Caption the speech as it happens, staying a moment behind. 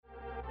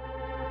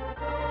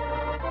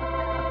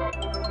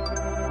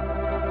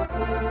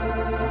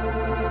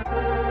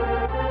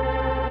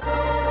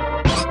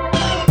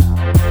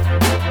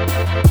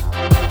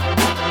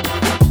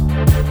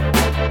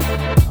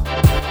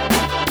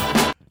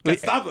Can't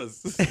stop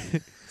us.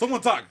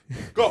 Someone talk.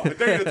 Go. I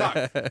dare you to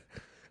talk.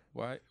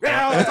 Why?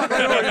 Yeah, I'll talk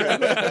right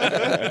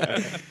over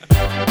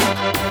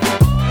you.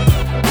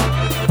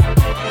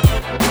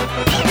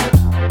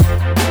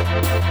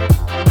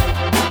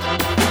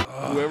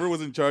 Whoever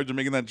was in charge of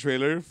making that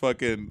trailer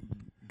fucking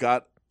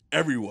got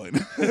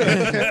everyone.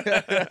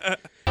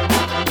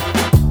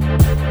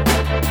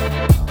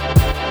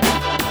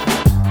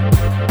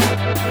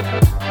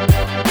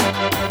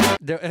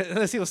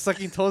 Unless he was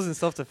sucking toes in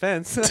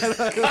self-defense.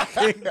 I don't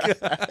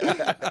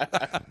think.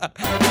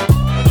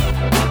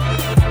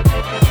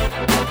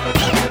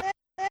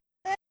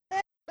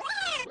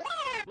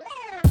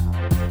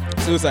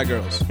 Suicide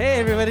Girls. Hey,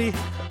 everybody.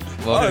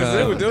 Oh, is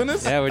it? We're doing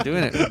this? Yeah, we're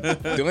doing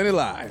it. Doing it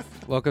live.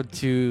 Welcome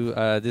to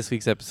this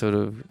week's episode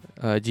of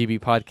GB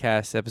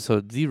Podcast,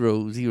 episode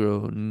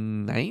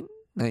 009?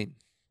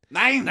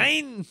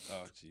 Nine.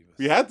 Oh, Jesus.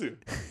 We had to.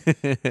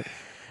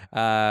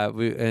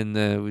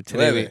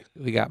 Today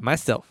we got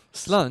myself,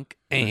 Slunk,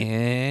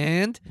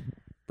 and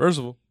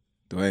Percival.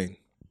 Dwayne.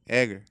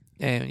 Egger.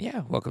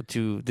 yeah, welcome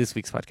to this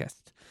week's podcast.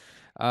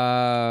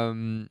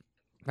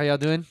 How y'all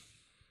doing?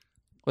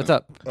 What's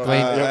up,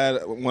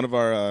 Dwayne? One of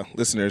our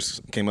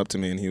listeners came up to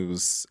me and he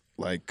was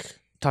like,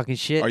 Talking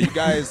shit. "Are you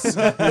guys?" he's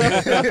like,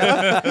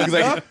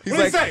 What do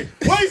you say?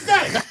 What do you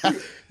say?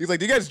 he's like,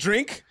 "Do you guys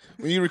drink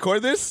when you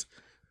record this?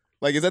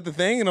 Like, is that the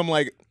thing?" And I'm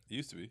like, It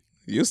used to be.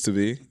 "Used to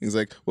be." He's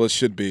like, "Well, it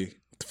should be.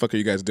 What the fuck are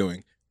you guys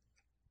doing?"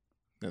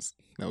 That was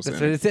That's the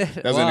what end. it said.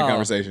 That was the end of the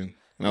conversation.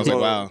 And I was like,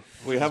 "Wow."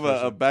 We have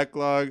a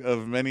backlog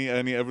of many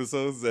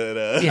episodes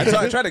that. Yeah.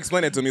 I tried to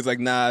explain it to him. He's like,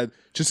 "Nah,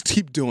 just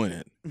keep doing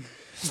it.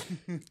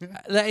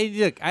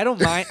 Look, I don't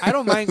mind. I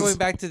don't mind going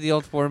back to the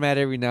old format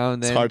every now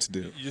and It's then. hard to do."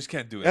 You just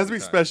can't do it. It has to be every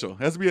time. special. It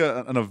has to be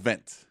an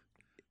event.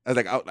 I was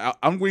like,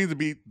 I'm going to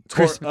be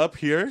tore up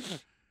here,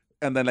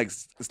 and then like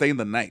stay in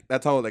the night.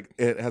 That's how like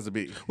it has to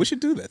be. We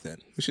should do that then.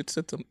 We should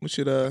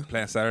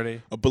Plan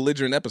Saturday. a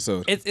belligerent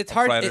episode. It's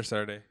hard. Friday or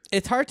Saturday.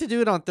 It's hard to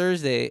do it on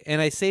Thursday,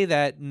 and I say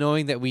that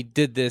knowing that we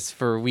did this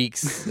for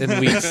weeks and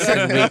weeks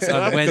and weeks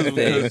on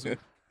Wednesday. Because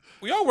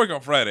we all work on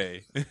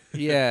Friday.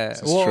 Yeah,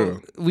 This is well,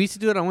 true. we used to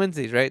do it on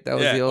Wednesdays, right? That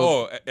was Yeah. the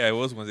old. Oh, yeah, it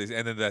was Wednesdays.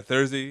 And then that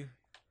Thursday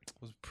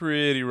was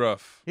pretty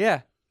rough.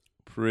 Yeah,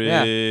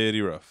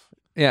 Pretty rough.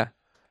 yeah.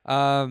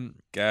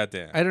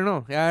 Goddamn. I don't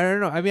know. Yeah, I don't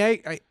know. I mean,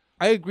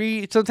 I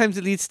agree. Sometimes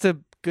it leads to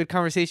good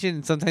conversation,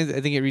 and sometimes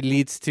I think it really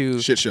leads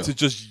to Shit show. To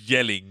just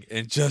yelling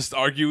and just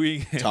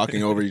arguing.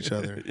 Talking over each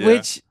other. Yeah.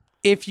 which,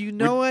 if you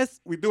know us,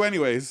 We do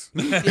anyways.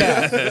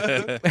 yeah.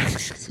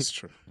 This is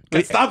true.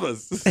 Can't stop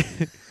us.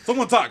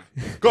 Someone talk.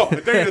 Go. I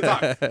dare you to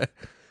talk.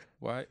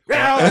 Why?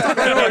 Yeah, I'll talk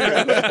right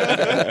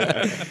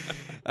over you.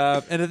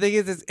 And the thing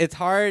is, it's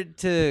hard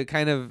to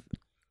kind of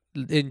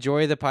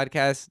enjoy the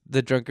podcast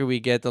the drunker we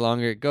get, the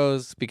longer it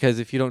goes, because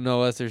if you don't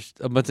know us, there's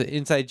a bunch of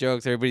inside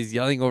jokes. Everybody's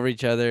yelling over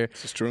each other.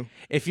 This is true.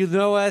 If you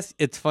know us,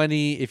 it's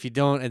funny. If you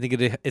don't, I think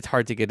it's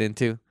hard to get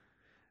into.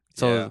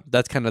 So Yeah.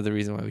 that's kind of the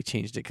reason why we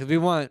changed it, because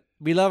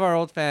we love our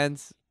old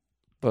fans,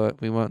 but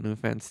we want new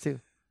fans too.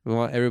 We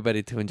want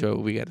everybody to enjoy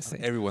what we got to say.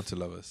 Everyone to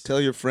love us.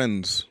 Tell your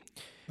friends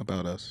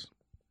about us.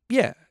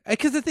 Yeah,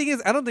 because the thing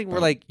is, I don't think we're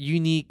like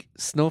unique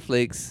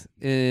snowflakes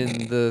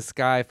in the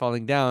sky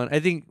falling down. I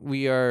think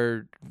we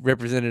are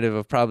representative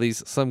of probably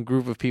some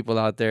group of people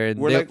out there, and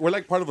We're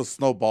like part of a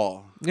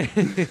snowball. yeah.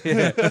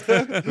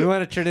 We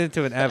want to turn it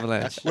into an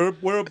avalanche.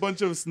 We're a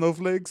bunch of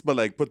snowflakes, but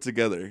like put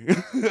together.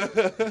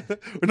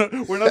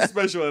 we're not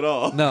special at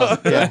all. No,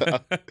 yeah,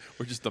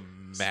 We're just a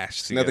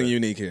mash together. Nothing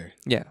unique here.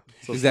 yeah,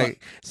 So exactly.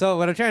 So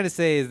what I'm trying to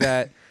say is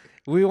that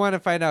we want to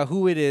find out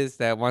who it is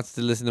that wants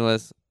to listen to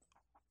us,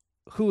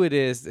 who it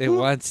is that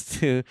wants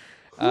to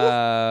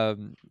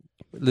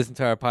listen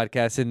to our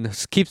podcast and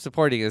keep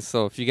supporting us.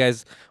 So if you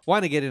guys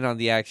want to get in on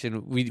the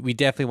action, we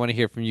definitely want to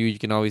hear from you. You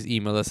can always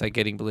email us at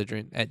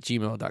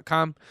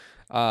gettingbelligerent@gmail.com.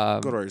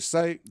 Go to our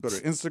site, go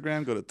to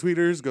Instagram, go to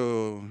Tweeters,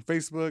 go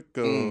Facebook,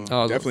 go.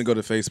 Oh, Definitely go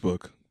to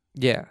Facebook.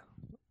 Yeah.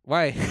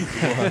 Why?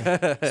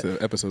 So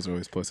episodes are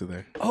always posted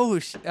there. Oh,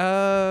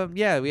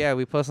 yeah.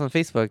 We post on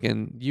Facebook,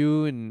 and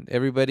you and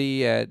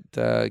everybody at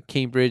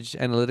Cambridge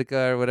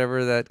Analytica or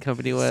whatever that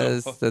company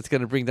was that's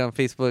gonna bring down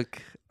Facebook.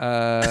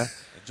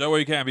 Enjoy where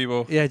you can,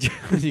 people. Yeah,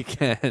 you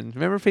can.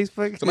 Remember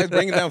Facebook? Somebody's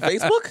bringing down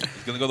Facebook?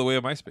 It's gonna go the way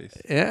of MySpace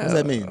Yeah. What does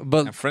that mean?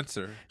 But and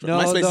Friendster. no,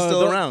 MySpace is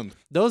still around.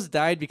 Those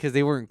died because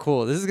they weren't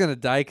cool. This is gonna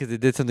die because they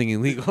did something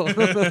illegal.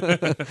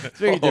 It's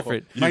very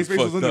different. You MySpace fucked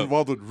wasn't up.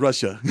 involved with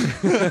Russia.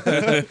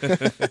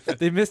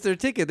 They missed their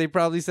ticket. They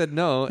probably said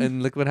no,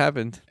 and look what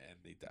happened. And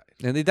they died.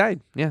 And they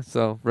died. Yeah.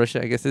 So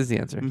Russia, I guess, is the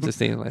answer to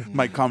staying alive.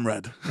 My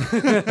comrade.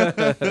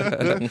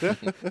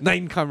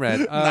 Nine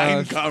comrade.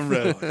 Nine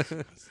comrade.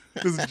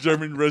 This is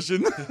German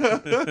Russian.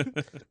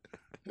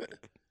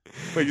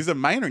 Wait, you said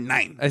mine or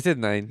nine? I said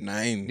 9.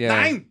 9. Yeah.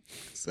 Nine.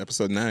 It's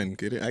episode 9.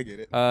 Get it? I get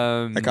it.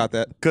 I I caught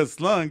that. Because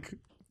Slunk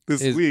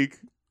this Is- week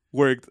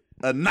worked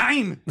a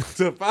 9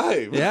 to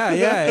 5.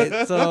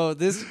 Yeah. So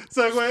this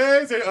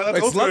Segway. That's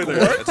Wait, old Slunk right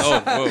there. worked?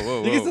 Oh,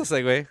 whoa. you can still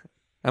segue.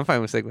 I'm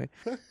fine with segue.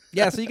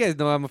 Yeah, so you guys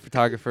know I'm a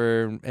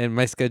photographer, and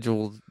my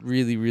schedule's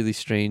really, really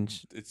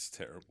strange. It's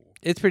terrible.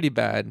 It's pretty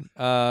bad.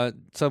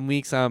 Some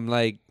weeks I'm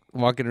like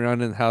walking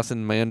around in the house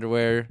in my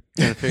underwear,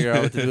 trying to figure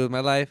out what to do with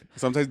my life.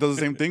 Sometimes does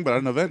the same thing, but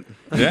at an event.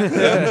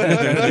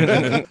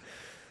 Yeah.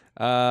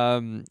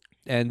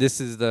 And this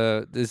is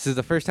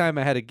the first time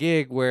I had a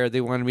gig where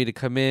they wanted me to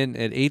come in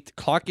at 8,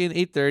 clock in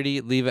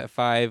 8:30, leave at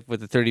 5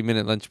 with a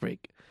 30-minute lunch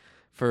break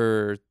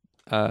for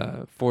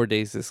 4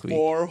 days this week.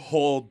 4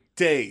 whole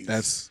days.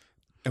 That's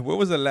And when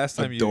was the last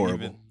time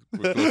Adorable. you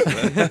even were close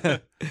to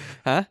that?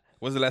 Huh?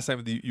 When was the last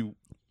time you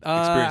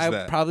experienced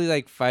that? Probably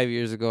like 5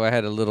 years ago. I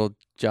had a little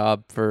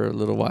job for a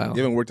little while.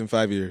 you haven't worked in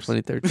 5 years.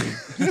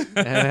 2013.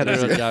 I haven't had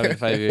a real job in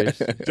 5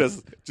 years.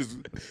 just.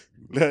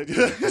 That's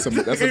Can't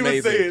even say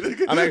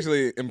amazing. it. I'm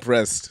actually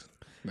impressed.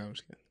 No, I'm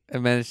just kidding. I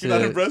managed You're not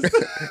to. impressed?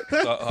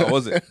 How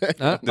was it?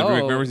 Huh? The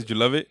direct memories, did you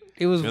love it?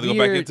 It was You weird.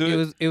 wanna go back into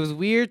it? It was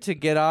weird to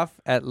get off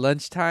at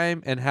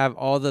lunchtime and have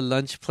all the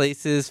lunch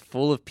places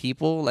full of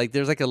people. Like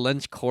there's like a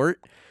lunch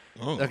court.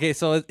 Oh. Okay,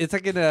 so it's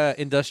like in a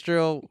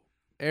industrial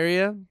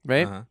area,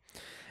 right? Uh-huh.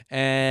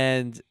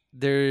 And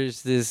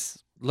there's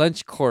this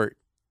lunch court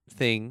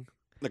thing.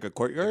 Like a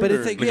courtyard? But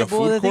it's or- like- Like Yeah, a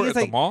well, the food thing court is, at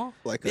the like- mall?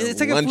 Like a It's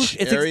like lunch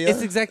a food. area.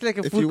 It's exactly like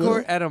a if you food will?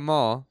 court at a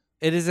mall.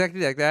 It is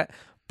exactly like that,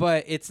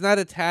 but it's not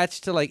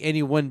attached to like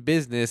any one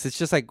business. It's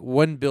just like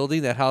one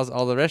building that houses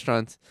all the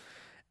restaurants.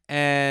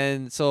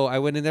 And so I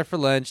went in there for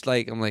lunch.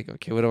 Like I'm like,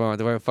 okay, what do I want?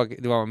 Do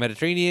I want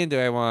Mediterranean? Do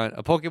I want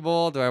a poke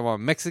bowl? Do I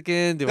want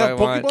Mexican? Do Yeah, I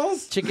want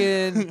Pokeballs?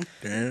 chicken?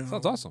 Damn.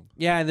 Sounds awesome.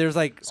 Yeah, and there's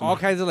like all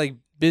kinds of like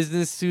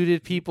business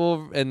suited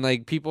people and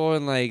like people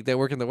and like that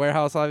work in the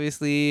warehouse,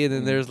 obviously. And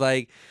then there's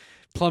like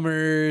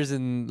plumbers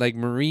and like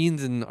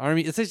Marines and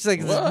Army. It's just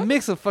like this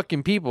mix of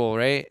fucking people,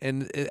 right?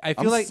 And I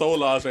feel I'm like so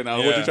lost right now.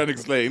 What Yeah. you trying to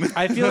explain?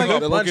 I feel like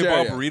The lunch Pokeball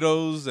area.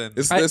 burritos and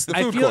It's the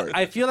food court.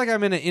 I feel like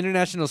I'm in an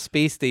international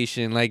space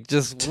station. Like,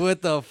 just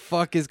what the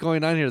fuck is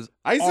going on here? There's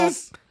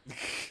ISIS?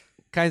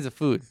 kinds of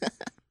food.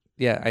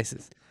 Yeah,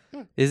 ISIS.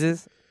 Is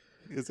this?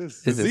 Is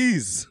this? Is it?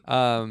 Disease.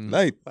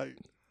 Like, Like,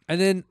 and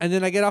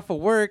then I get off of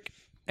work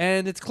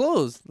and it's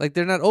closed. Like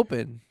they're not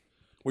open.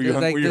 were you,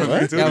 Like, were you the-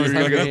 hungry too? Yeah, I Were was you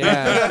hungry,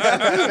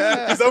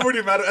 yeah. Because that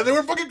already mattered. And they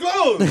were fucking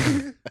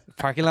closed.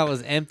 Parking lot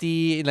was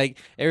empty. Like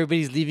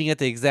everybody's leaving at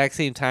the exact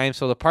same time.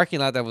 So the parking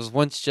lot that was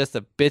once just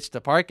a bitch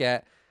to park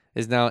at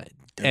is now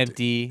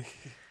empty. you do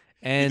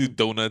And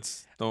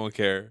donuts. No one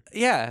care.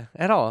 yeah,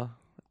 at all.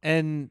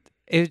 And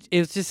it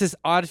was just this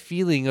odd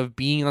feeling of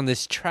being on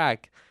this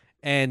track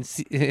and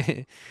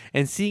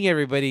and seeing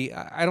everybody.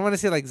 I don't want to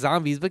say like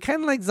zombies, but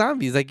kind of like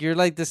zombies. Like you're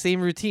like the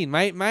same routine.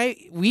 My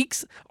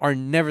weeks are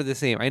never the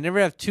same. I never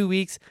have 2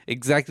 weeks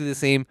exactly the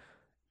same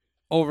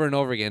over and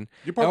over again.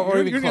 You're, Or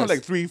probably, even you're gonna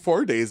have close.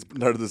 like 3-4 days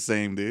that are the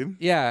same, dude.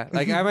 Yeah,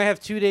 like I might have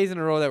 2 days in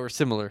a row that were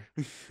similar,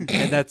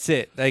 and that's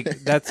it. Like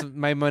that's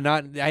my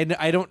monotony.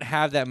 I don't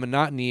have that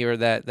monotony or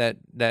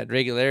that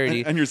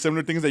regularity. And your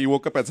similar things that you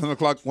woke up at 10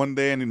 o'clock one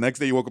day and the next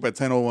day you woke up at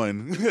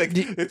 10:01. Like,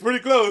 it's pretty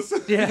close.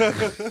 Yeah,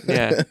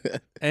 yeah,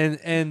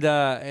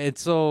 and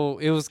so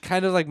it was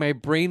kind of like my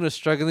brain was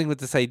struggling with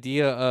this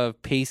idea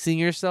of pacing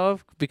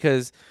yourself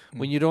because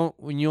when you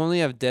only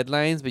have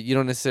deadlines but you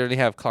don't necessarily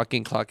have clock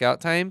in clock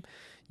out time,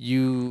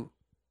 you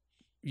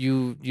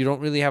don't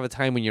really have a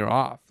time when you're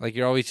off. Like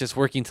you're always just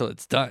working till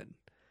it's done.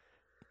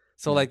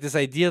 So like this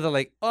idea that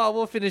like, oh,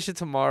 we'll finish it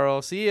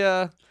tomorrow. See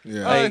ya.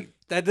 Yeah. Like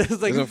that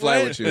does like Doesn't fly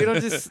what? with you. We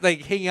don't just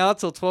like hang out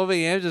till 12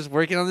 a.m. just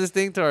working on this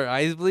thing till our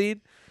eyes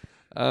bleed.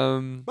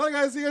 Bye,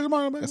 guys. See you guys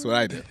tomorrow. That's what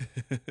I did.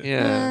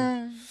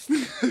 Yeah.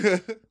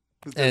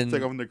 Just And-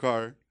 take off in the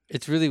car.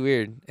 It's really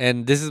weird.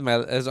 And this is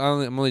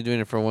I'm only doing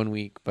it for 1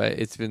 week, but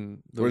it's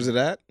been the Where's it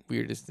at?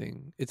 weirdest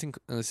thing. It's in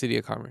the city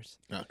of Commerce.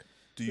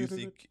 Do you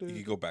think you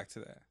could go back to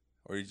that?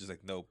 Or you just like,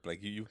 nope,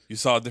 like you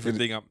saw a different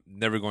thing, I'm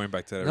never going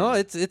back to that. No,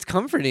 again. it's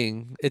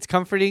comforting. It's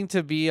comforting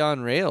to be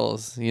on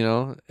rails,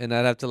 and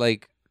not have to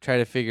like try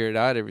to figure it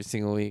out every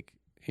single week.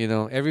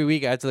 Every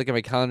week I have to look at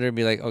my calendar and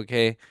be like,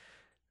 okay,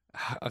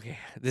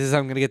 this is how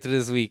I'm gonna get through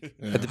this week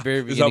at the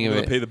very This is how I'm beginning of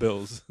gonna it. pay the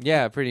bills.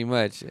 Yeah, pretty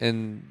much.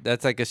 And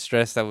that's like a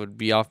stress that would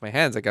be off my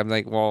hands. Like I'm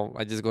like, well,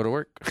 I just go to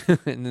work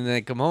and then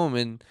I come home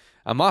and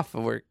I'm off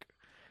of work.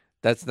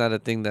 That's not a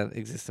thing that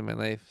exists in my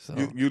life. So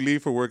You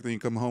leave for work, then you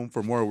come home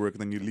for more work,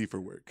 then you leave for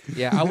work.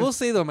 yeah, I will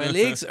say though, my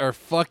legs are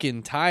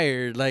fucking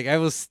tired. Like I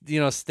was,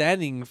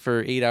 standing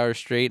for 8 hours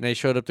straight and I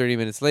showed up 30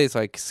 minutes late,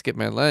 so I skipped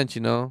my lunch,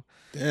 Damn.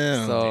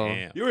 So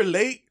Damn. You were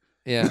late.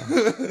 yeah.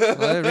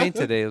 Well, it rained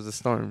today. It was a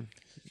storm.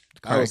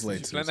 I was You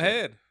late too. plan so-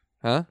 ahead.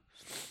 Huh?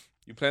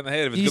 You plan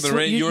ahead. If it's gonna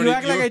rain, you you already.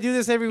 act like I do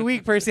this every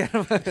week, Percy.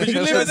 But you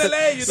live in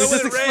LA. You know Let's when just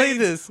it explain rains.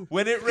 this.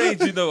 When it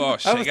rains, you know, oh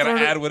shit, I was gotta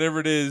throwing it- add whatever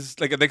it is,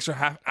 like an extra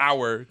half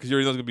hour, because you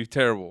already know it's gonna be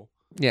terrible.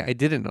 Yeah, I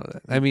didn't know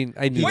that. I mean,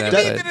 I knew What that. do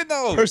you mean but- didn't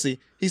know? Percy,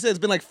 he said it's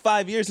been like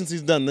 5 years since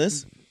he's done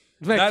this.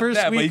 My Not first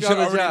that, but week you on should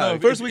the already know.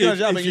 job. First week on the if-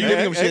 job, if and you're you-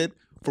 giving him shit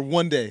for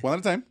 1 day. One at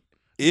a time.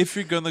 If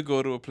you're gonna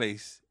go to a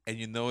place and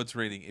you know it's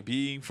raining,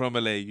 being from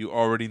LA, you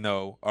already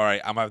know. All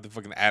right, I'm gonna have to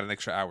fucking add an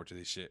extra hour to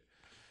this shit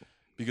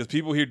because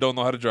people here don't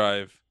know how to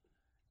drive.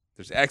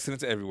 There's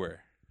accidents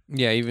everywhere.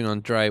 Yeah, even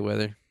on dry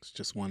weather. It's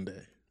just 1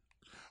 day.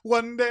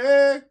 One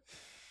day.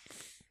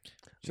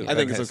 I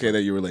think it's okay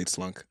that you were late,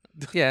 Slunk.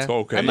 Yeah, It's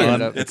okay. I made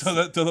it up.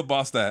 Tell the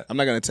boss that. I'm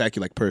not gonna attack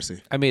you like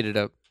Percy. I made it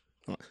up.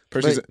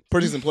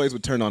 Percy's employees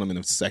would turn on him in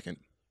a second.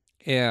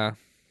 Yeah,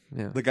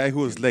 yeah. The guy who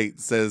was late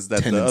says that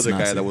the Tenants other guy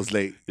Nazi. that was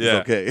late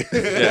Yeah. is okay.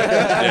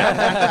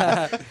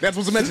 That's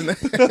what's mentioned.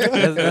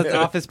 That's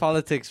office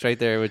politics right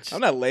there. Which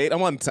I'm not late.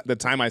 I'm on the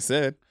time I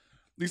said.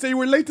 You say you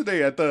were late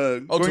today at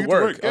the To going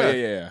work. Oh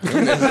yeah.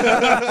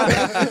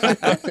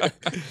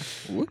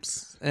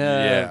 Whoops.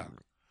 Yeah.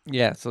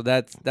 yeah. So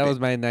that was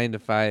my 9 to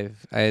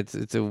 5.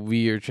 It's a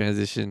weird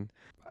transition.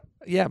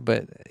 Yeah,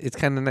 but it's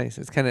kind of nice.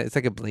 It's like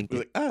a You're blanket.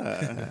 like,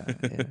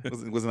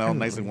 yeah. wasn't all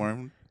nice and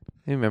warm?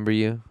 I remember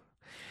you.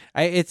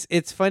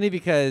 It's funny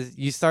because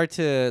you start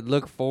to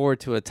look forward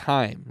to a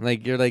time.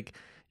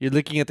 You're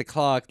looking at the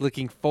clock,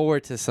 looking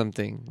forward to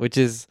something, which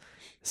is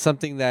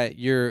something that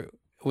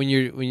when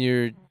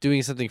you're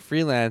doing something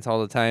freelance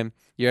all the time,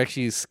 you're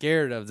actually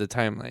scared of the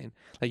timeline.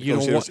 Like you Oh,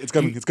 don't shit, want it's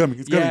coming. It's coming.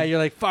 It's coming. Yeah, you're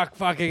like fuck,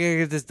 I gotta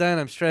get this done.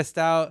 I'm stressed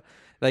out.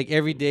 Like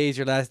every day is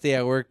your last day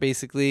at work,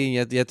 basically.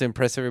 And you have to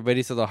impress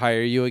everybody, so they'll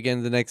hire you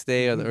again the next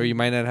day, or you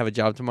might not have a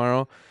job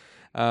tomorrow.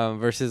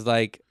 Versus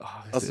like,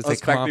 Us it's like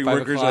come on, factory 5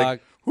 workers o'clock.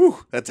 like, whew,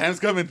 that time's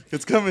coming.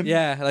 It's coming.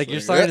 Yeah, like you're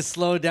like, starting yeah. to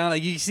slow down.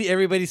 Like you see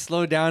everybody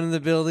slow down in the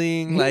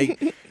building. Like,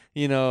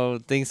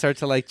 things start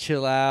to like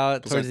chill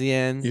out towards like- the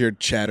end. You hear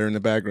chatter in the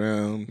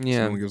background.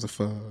 Yeah. Someone gives a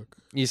fuck.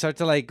 You start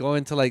to like go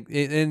into like,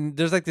 and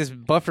there's like this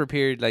buffer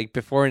period like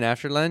before and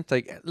after lunch.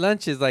 Like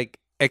lunch is like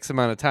X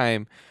amount of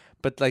time,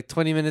 but like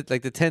 20 minutes,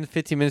 like the 10,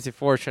 15 minutes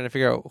before, trying to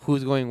figure out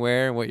who's going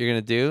where and what you're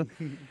gonna do,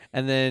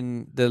 and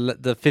then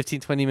the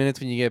 15, 20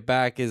 minutes when you get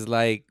back is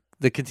like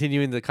the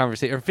continuing the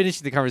conversation or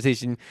finishing the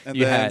conversation And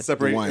you then had.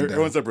 separate. Wind down.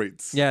 Everyone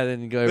separates. Yeah,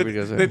 then everybody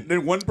goes.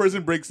 Then one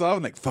person breaks off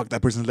and like, fuck,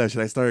 that person's left.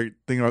 Should I start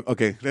thinking about?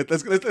 Okay,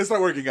 let's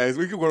start working, guys.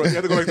 We have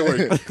to go back to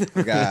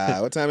work.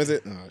 God, what time is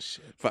it? Oh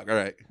shit. Fuck. All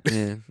right.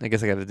 Yeah, I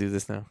guess I got to do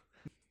this now.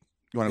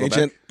 You want to go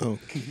Agent. back? Oh,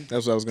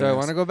 that's what I was Do gonna. I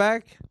want to go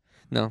back?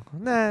 No,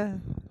 nah.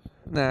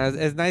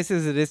 As nice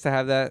as it is to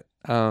have that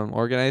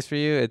organized for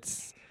you,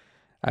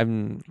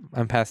 I'm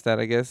past that,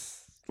 I guess.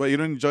 Well, you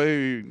don't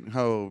enjoy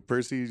how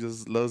Percy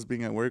just loves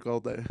being at work all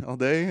day,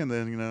 and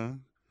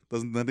then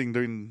does nothing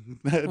during.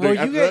 Well,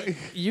 after that?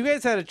 you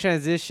guys had a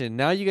transition.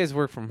 Now you guys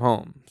work from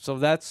home, so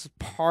that's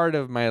part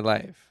of my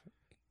life.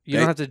 You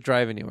don't Hey. have to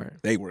drive anywhere.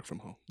 They work from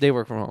home. They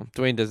work from home.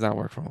 Dwayne does not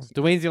work from home.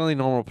 Dwayne's the only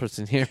normal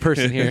person here.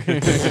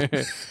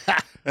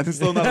 And it's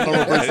still not a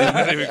normal person.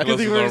 Not even close Because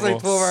he to works normal.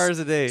 like 12 hours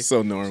a day.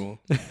 So normal.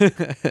 God,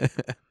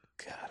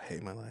 I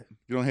hate my life.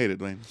 You don't hate it,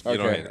 Dwayne. You don't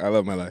Okay, hate it. I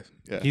love my life.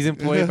 Yeah. He's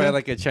employed by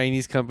like a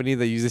Chinese company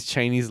that uses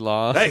Chinese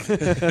law. Hey.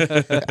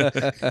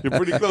 You're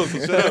pretty close.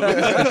 So shut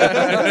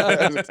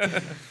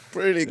up.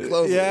 Pretty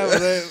close. Yeah, was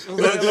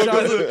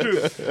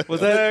that Was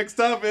that next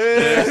topic?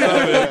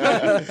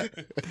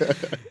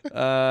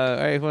 all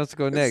right, who wants to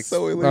go next?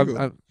 so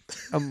illegal.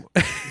 I'm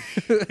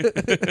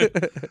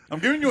I'm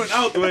giving you an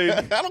out,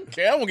 Dwayne. I don't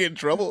care. I won't get in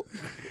trouble.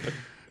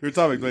 Your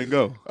topic, Dwayne.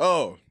 Go.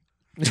 Oh,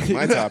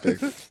 my topic.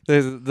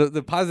 There's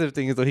the positive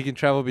thing is though he can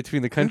travel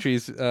between the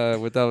countries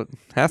without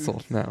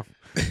hassle now.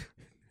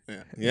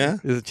 Yeah.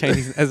 As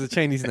a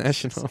Chinese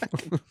national.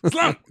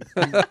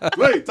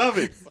 Wait,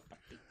 topic.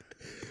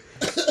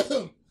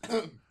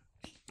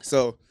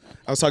 So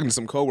I was talking to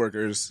some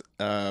coworkers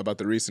about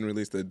the recent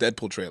release, the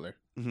Deadpool trailer,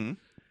 Mm-hmm.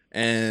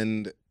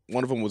 and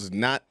one of them was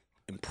not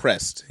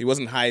impressed. He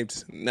wasn't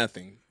hyped,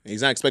 nothing.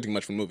 He's not expecting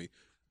much from the movie,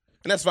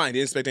 and that's fine. He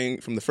didn't expect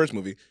anything from the first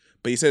movie,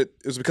 but he said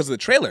it was because of the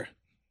trailer.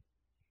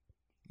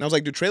 And I was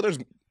like, do trailers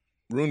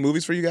ruin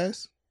movies for you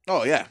guys?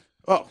 Oh yeah.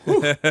 Oh.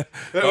 Whew.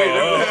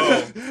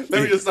 Let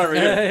me just start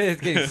right here.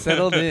 It's getting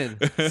settled in.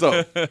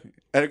 So,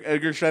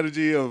 Edgar's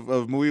strategy of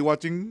movie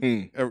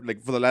watching,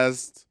 like for the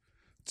last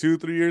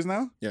 2-3 years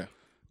now. Yeah.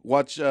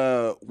 Watch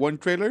one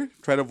trailer,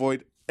 try to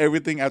avoid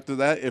everything after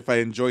that if I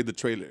enjoyed the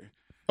trailer.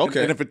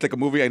 Okay. And if it's like a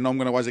movie, I know I'm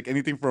gonna watch like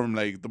anything from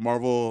like the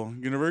Marvel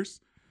universe.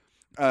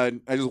 I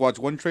just watch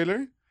one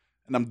trailer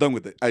and I'm done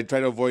with it. I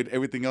try to avoid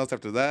everything else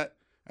after that.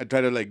 I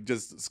try to like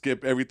just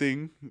skip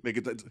everything. Like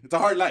it's a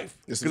hard life.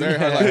 It's a very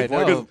hard life.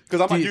 I know.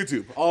 Because I'm on Do you-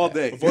 YouTube all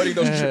day. Avoiding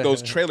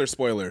those trailer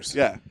spoilers.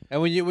 Yeah.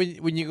 And when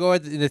you go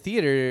in the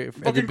theater, at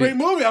the Fucking great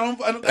movie. I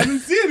didn't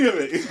see any of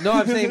it. No,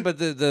 I'm saying, but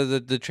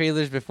the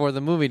trailers before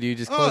the movie, do you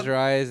just close your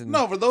eyes and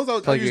No, for those I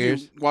Plug your usually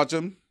ears. watch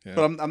them, Yeah.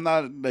 but I'm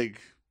not like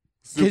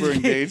 'Cause super you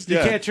can't- engaged. You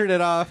Yeah. can't turn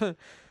it off.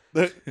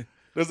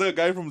 There's a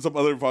guy from some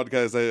other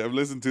podcast I've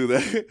listened to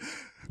that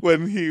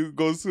when he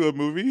goes to a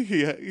movie,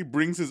 he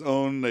brings his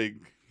own like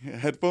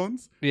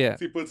headphones. Yeah,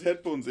 So he puts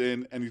headphones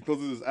in and he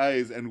closes his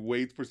eyes and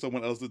waits for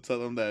someone else to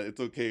tell him that it's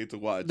okay to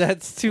watch.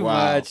 that's too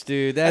Wow. much,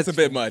 dude. That's a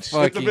bit much.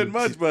 fuck- It's a bit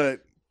much,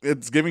 but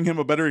it's giving him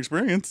a better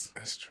experience.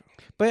 That's true.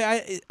 But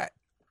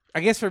I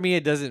guess for me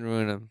it doesn't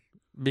ruin them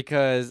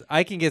because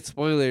I can get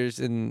spoilers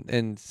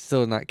and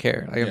still not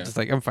care. Like I'm Yeah. just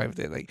like I'm fine with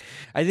it. Like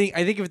I think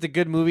if it's a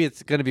good movie,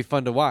 it's gonna be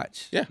fun to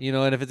watch. Yeah.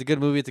 And if it's a good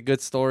movie, it's a good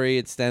story.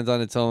 It stands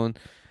on its own.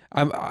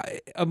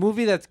 A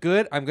movie that's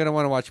good, I'm gonna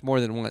want to watch more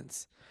than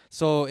once.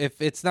 So if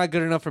it's not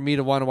good enough for me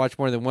to want to watch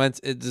more than once,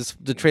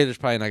 the trailer's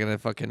probably not gonna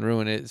fucking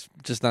ruin it. It's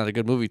just not a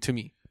good movie to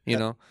me, you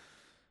know.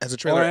 As a Or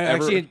trailer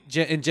ever. actually,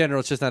 in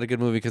general, it's just not a good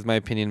movie because my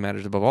opinion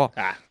matters above all.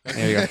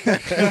 There you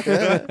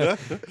go.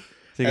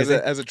 So you As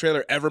can say- a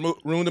trailer ever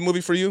ruined a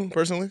movie for you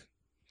personally?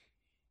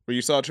 Where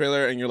you saw a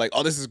trailer and you're like,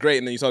 "Oh, this is great,"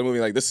 and then you saw the movie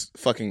like, "This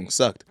fucking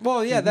sucked."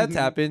 well, yeah, that's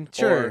happened.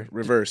 Sure. Or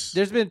reverse.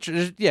 There's been,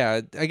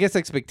 yeah, I guess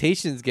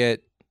expectations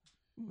get,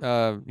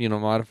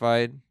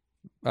 modified.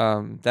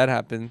 That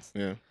happens.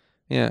 Yeah.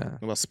 Yeah.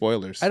 What about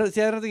spoilers? I don't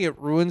think it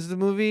ruins the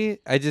movie.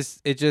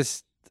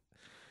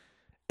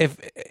 If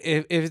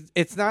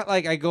it's not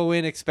like I go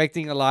in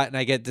expecting a lot and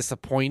I get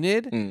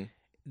disappointed, Mm.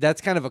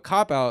 that's kind of a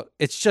cop out.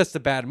 It's just a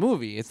bad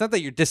movie. It's not that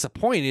you're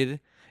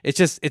disappointed. It's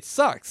just it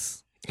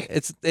sucks.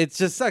 It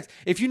just sucks.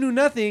 If you knew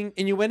nothing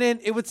and you went in,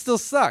 it would still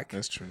suck.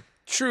 That's true.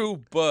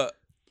 True, but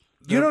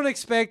You don't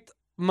expect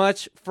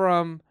much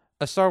from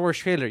a Star Wars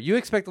trailer. You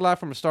expect a lot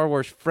from a Star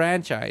Wars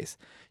franchise.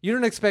 You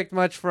don't expect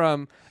much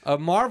from a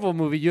Marvel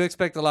movie. You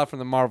expect a lot from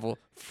the Marvel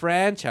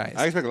franchise.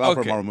 I expect a lot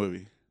from Okay. a Marvel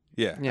movie.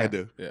 yeah. Yeah. I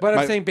do. Yeah. But I'm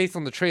My- saying based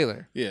on the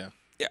trailer. Yeah.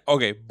 Yeah,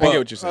 okay, I but get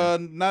what you're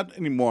saying. Not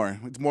anymore.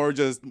 It's more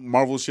just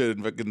Marvel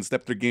should fucking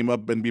step their game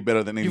up and be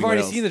better than anyone You've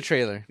already else. seen the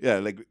trailer. Yeah,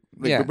 like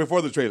Yeah.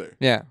 before the trailer.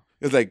 Yeah.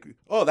 It's like,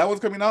 oh, that one's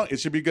coming out. It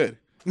should be good.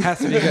 Has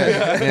to be good.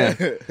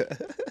 Yeah.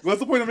 What's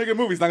the point of making a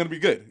movie? It's not going to be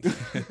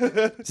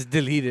good. Just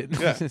delete it.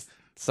 Yeah. Just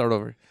start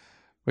over.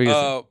 What are you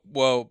gonna say?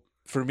 well,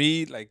 for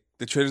me, like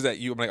the trailers that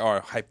I'm like, oh,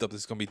 hyped up,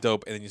 this is gonna be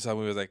dope, and then you saw the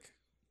movie, I was like,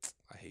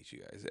 I hate you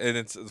guys. And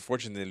it's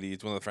unfortunately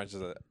it's one of the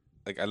franchises that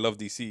like I love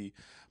DC,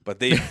 but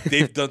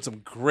they've done some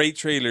great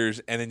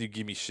trailers, and then you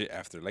give me shit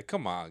after. Like,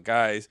 come on,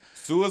 guys,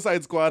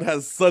 Suicide Squad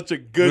has such a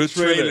good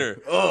trailer.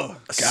 Oh,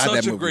 such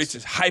that a movie's- great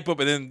just hype up,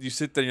 and then you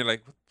sit there and you're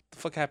like, what the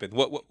fuck happened?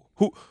 What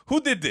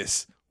who did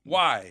this?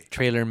 Why?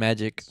 Trailer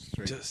magic.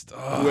 Just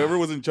whoever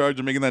was in charge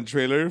of making that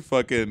trailer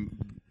fucking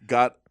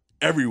got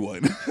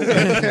everyone.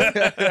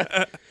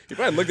 He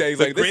probably looked at it, he's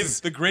like, this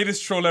is... the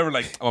greatest troll ever.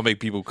 Like, I'm gonna make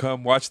people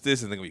come watch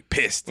this, and they're gonna be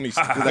pissed. When he's,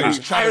 like, he's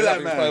hire trying that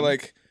he's man. probably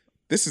like,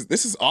 this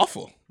is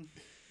awful.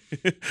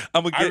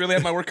 I'm gonna I really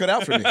have my work cut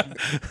out for me.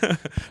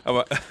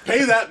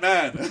 Pay that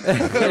man.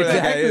 Whoever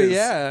that guy Exactly. is.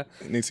 Yeah.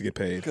 He needs to get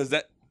paid. because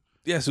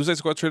Suicide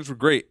Squad trailers were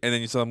great, and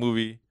then you saw the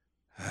movie.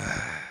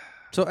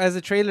 So as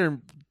a trailer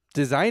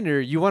designer,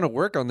 you want to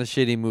work on the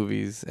shitty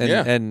movies and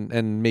Yeah.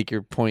 and make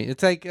your point.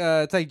 It's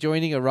like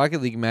joining a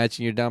Rocket League match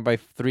and you're down by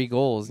 3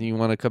 goals and you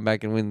want to come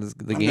back and win the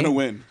I'm game. gonna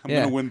win. I'm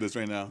Yeah. gonna win this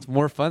right now. It's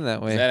more fun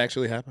that way. Does that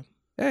actually happen?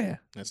 Yeah.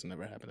 That's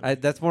never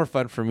happened. That's more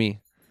fun for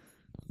me.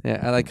 Yeah,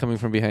 I like coming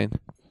from behind.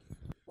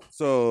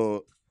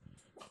 So,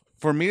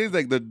 for me, it's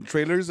like the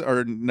trailers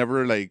are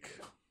never like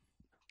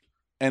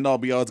end all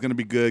be all. It's gonna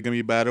be good, gonna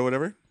be bad, or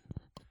whatever.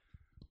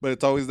 But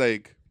it's always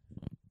like,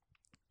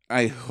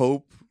 I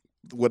hope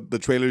what the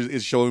trailer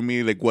is showing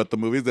me, like what the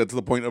movie is. That's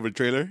the point of a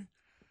trailer.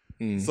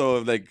 Mm. So,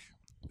 like,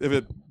 if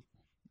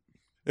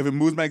it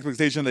moves my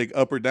expectation like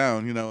up or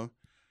down,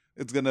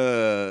 it's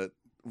gonna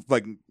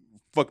like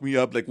fuck me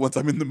up like once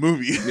I'm in the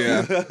movie.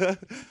 Yeah.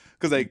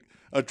 Because like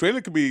a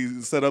trailer could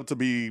be set up to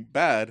be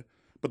bad,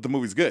 but the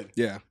movie's good.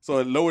 Yeah, So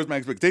it lowers my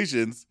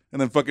expectations and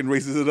then fucking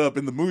raises it up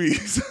in the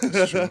movies.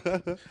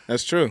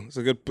 that's true.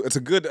 It's a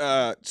good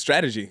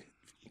strategy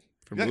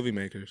for Yeah. movie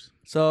makers.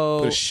 So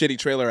Put a shitty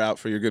trailer out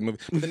for your good movie,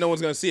 but then no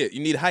one's gonna see it. You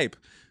need hype.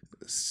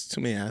 It's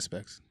too many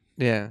aspects.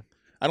 yeah.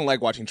 I don't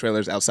like watching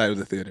trailers outside of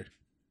the theater.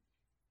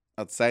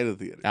 Outside of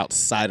the theater.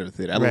 Outside of the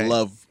theater, I Right.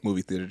 love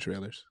movie theater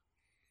trailers.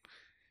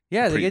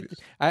 Yeah, they get.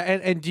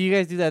 Previews. And do you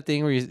guys do that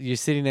thing where you're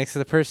sitting next to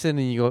the person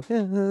and you go,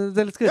 yeah,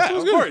 that looks good. Yeah,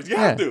 of course. You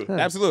have to.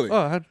 Absolutely.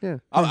 Yeah.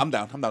 I'm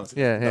down. I'm down. to see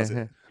it. Yeah, I'm down yeah, to see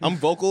yeah. it. I'm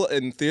vocal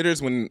in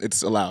theaters when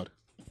it's allowed.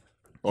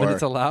 When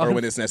it's allowed? Or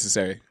when it's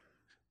necessary.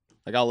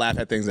 Like I'll laugh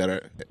at things that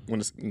are when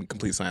it's in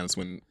complete silence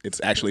when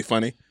it's actually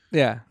funny.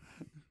 Yeah.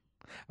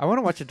 I want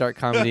to watch a dark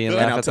comedy and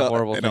laugh at the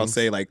horrible and things. I'll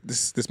say like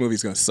this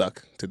movie's gonna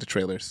suck to the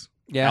trailers.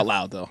 Yeah. Out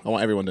loud though. I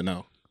want everyone to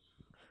know.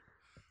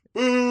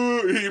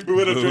 Boo! You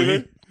boo at a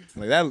trailer.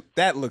 Like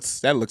that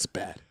looks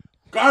bad.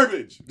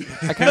 Garbage.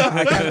 I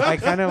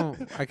kind of.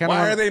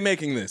 Why are they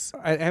making this?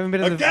 I haven't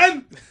been in the.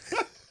 Again?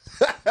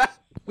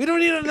 We don't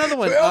need another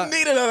one. We don't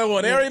need another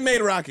one. They already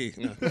made Rocky.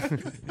 No.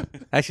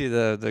 Actually,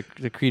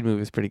 the Creed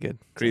movie is pretty good.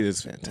 Creed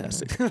is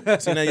fantastic. Seen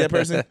that yet,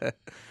 person?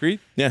 Creed?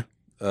 Yeah.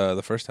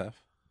 The first half.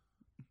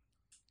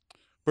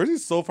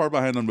 Percy's so far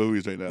behind on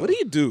movies right now. What do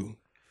you do?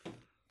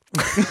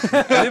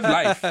 Live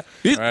life.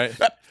 All right.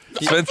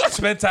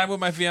 Spend time with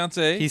my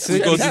fiance. He's We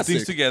go do fantastic.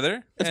 things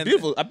together. It's and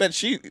beautiful. I bet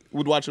she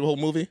would watch the whole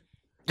movie.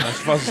 She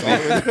falls asleep.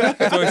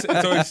 it's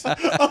always,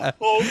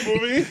 Whole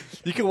movie?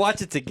 You can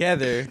watch it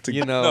together.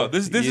 You know. No,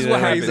 this is You what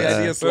know, happens. Crazy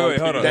idea, Wait, slow.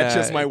 hold on. That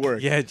just might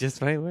work. Yeah,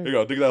 just might work. Here you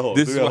go. Dig that hole.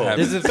 This Dig is that what hole.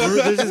 happens.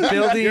 There's this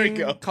Here we building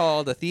go.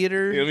 called a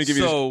theater. Here, let me give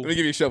So-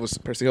 you a shovel,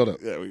 Percy. Hold up.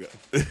 Yeah, we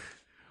go.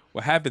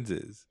 what happens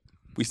is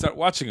we start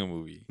watching a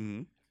movie.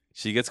 Mhm.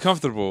 She gets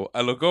comfortable.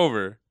 I look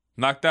over,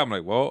 knocked out. I'm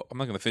like, well, I'm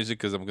not gonna finish it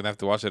because I'm gonna have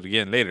to watch it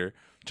again later.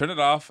 Turn it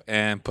off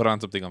and put on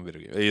something on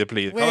video game. Either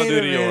play Call of Wait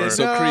a Duty or minute.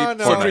 So No, Creed,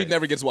 no. so Creed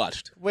never gets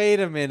watched. Wait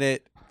a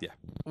minute. Yeah.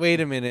 Wait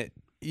a minute.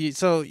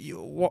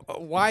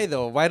 why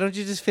though? Why don't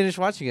you just finish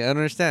watching it? I don't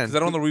understand. Because I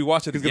don't want to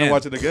rewatch it. He's again. gonna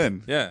watch it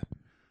again. Yeah.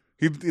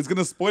 He's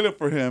gonna spoil it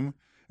for him,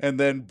 and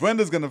then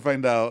Brenda's gonna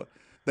find out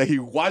that he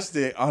watched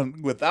it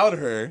on without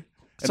her, and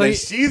So then he-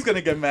 she's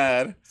gonna get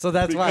mad. So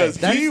that's why. because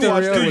That's he the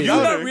watched real it Do you reason.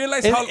 without not her.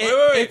 realize It- how?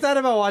 it- wait. It's not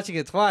about watching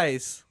it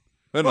twice.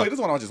 Wait, No, no. he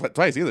doesn't want to watch it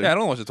twice either. Yeah, I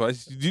don't watch it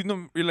twice. Do you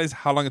not realize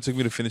how long it took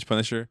me to finish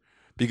Punisher?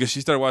 Because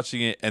she started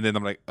watching it, and then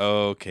I'm like,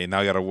 oh, okay, now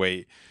I gotta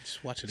wait.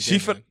 Just watch it again. She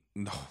felt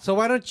man. no. So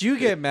why don't you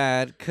get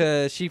mad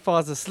because she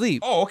falls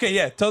asleep? Oh, okay,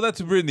 yeah. Tell that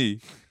to Brittany.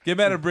 Get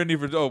mad at Brittany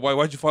for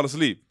why'd you fall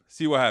asleep?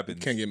 See what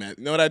happens. Can't get mad.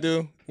 You know what I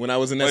do when I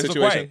was in Why that you so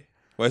situation? quiet?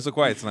 Why you so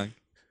quiet, Slang?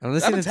 I'm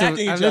listening attacking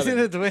to. I'm each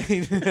listening to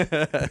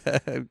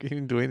Dwayne. I'm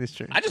giving Dwayne his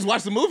turn. I just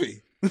watched the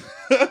movie.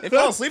 They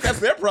fall asleep. That's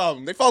their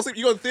problem. They fall asleep.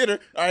 You go to the theater.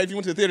 All right, if you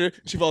went to the theater,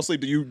 she falls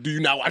asleep. Do you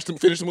not watch them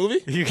finish the movie?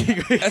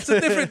 That's a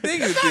different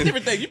thing. It's not a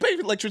different thing. You pay for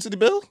the electricity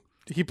bill.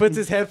 He puts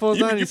his headphones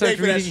You- on. you He starts pay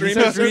for that reading. He streaming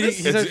starts reading. service?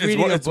 He starts It's, reading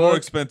more, a it's more book.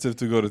 expensive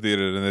to go to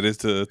theater than it is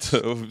to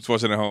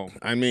watch it at home.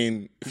 I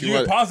mean, if You, you, can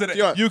want, pause it. if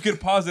you want, You can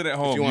pause it at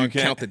home. if you want to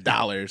can't- count the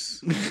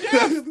dollars,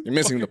 you're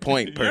missing the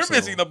point. You're Personally.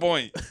 missing the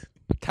point.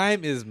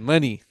 Time is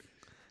money.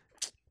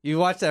 You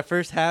watch that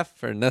first half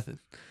for nothing.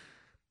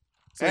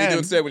 So what do you do And-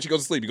 instead when she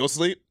goes to sleep? You go to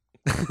sleep.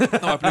 No,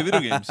 I play video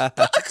games.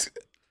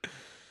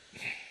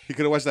 He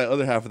could have watched that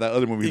other half of that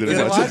other movie. He He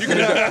didn't could've watch. watched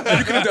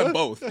You could have done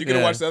both. You could have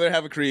Yeah. watched the other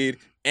half of Creed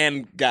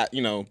and got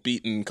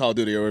beaten Call of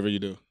Duty or whatever you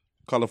do.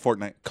 Call of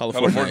Fortnite. Call of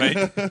Call of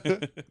Fortnite.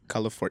 Fortnite.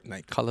 Call of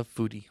Fortnite. Call of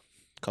Foodie.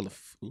 Call of.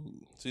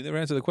 Ooh. So you never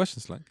answered the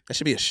question, Slang. That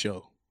should be a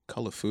show.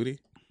 Call of Foodie.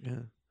 Yeah.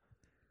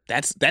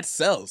 That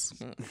sells.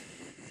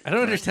 I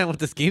don't understand what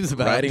this game's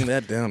about. Writing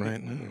that down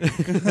right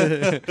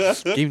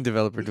now. Game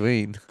developer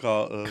Dwayne.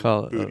 Call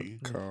of Duty.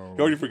 Call.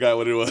 You already forgot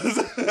what it was.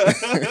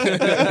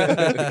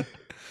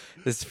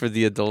 This is for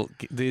the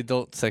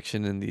adult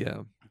section in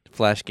the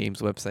Flash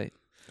Games website.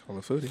 Call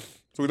of Foodie.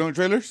 So we doing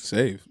trailers?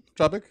 Save.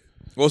 Topic?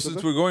 Well,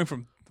 since we're going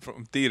from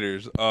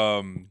theaters,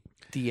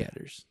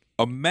 Theaters.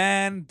 a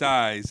man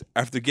dies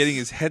after getting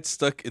his head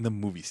stuck in the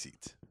movie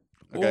seat.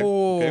 Okay.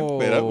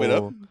 Okay. Wait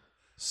up.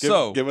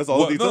 So give us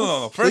all the details.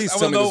 No. First, Please I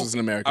tell want me to this know. was in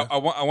America. I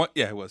want.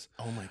 Yeah, it was.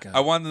 Oh my god.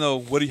 I want to know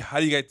how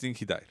do you guys think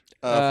he died?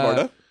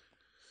 Florida?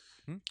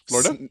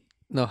 Florida?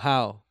 No,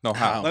 how? No,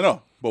 how?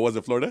 No. But was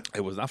it Florida?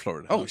 It was not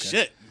Florida. Oh,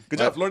 shit. Good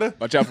job, Florida.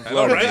 Watch out for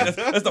All Florida. right,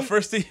 man. that's the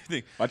first thing you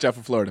think. Watch out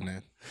for Florida,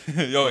 man.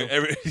 Yo,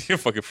 you're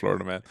fucking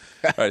Florida, man.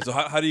 All right, so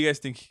how do you guys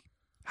think?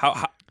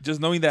 How just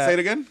knowing that Say it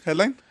again.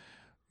 Headline?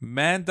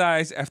 man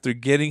dies after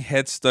getting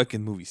head stuck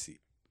in movie seat.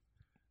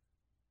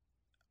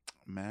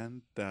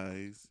 Man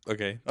dies.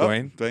 Okay, Oh,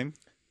 Dwayne. Dwayne.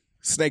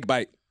 Snake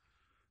bite.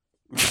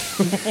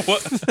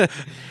 What?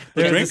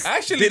 There's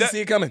Actually, Didn't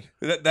see it coming.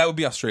 that would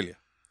be Australia.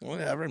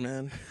 Whatever,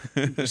 man.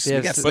 Yes, We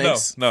got But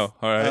snakes. no.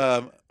 All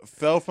right.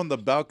 Fell from the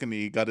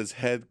balcony, got his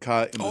head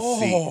caught in the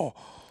seat. Oh,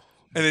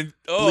 and then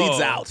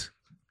Bleeds out.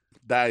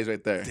 Dies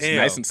right there. Damn,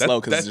 nice and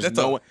slow 'cause there's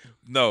no one-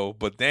 No,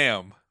 but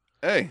damn,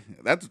 Hey,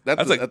 that's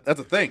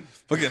a thing.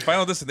 fucking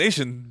Final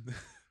Destination.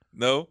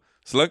 No,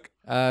 Slug.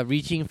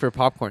 reaching for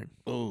popcorn.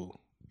 Ooh.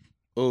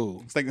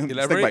 Ooh. Snake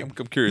Elaborate. bite.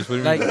 I'm curious. What do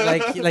you Like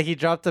mean? like he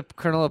dropped a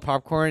kernel of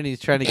popcorn. And he's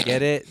trying to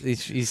get it.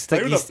 He's stuck.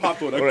 Not even He's, a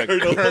popped one. Or A a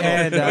kernel. kernel.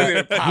 and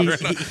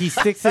Wasn't it he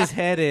sticks his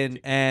head in,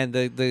 and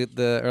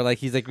the or like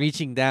he's like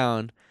reaching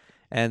down,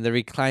 and the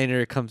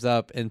recliner comes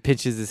up and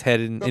pinches his head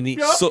in, and he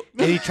Yeah. So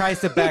and he tries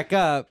to back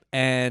up,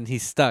 and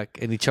he's stuck,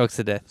 and he chokes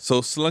to death.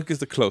 so Slunk is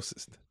the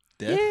closest.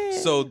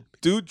 So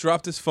dude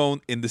dropped his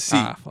phone in the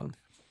seat, Fun.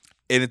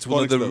 and it's one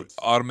Phone of the explodes.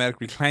 automatic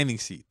reclining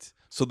seats.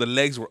 So the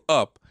legs were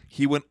up.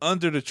 He went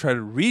under to try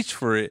to reach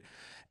for it,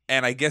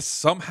 and I guess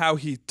somehow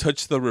he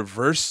touched the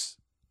reverse.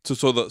 So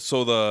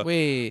the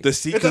Wait. the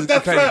seat It's a 'cause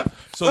death reclining- trap.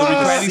 so the Ah.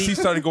 reclining seat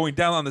started going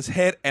down on his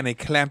head, and it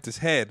clamped his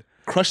head.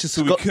 Crush his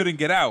So skull. we couldn't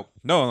get out.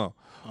 No.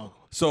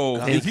 So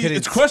He couldn't-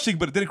 it's crushing,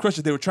 but it didn't crush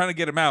it. They were trying to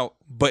get him out,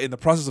 but in the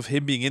process of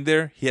him being in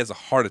there, he has a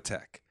heart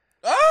attack.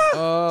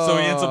 Oh. So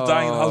he ends up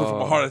dying in the hospital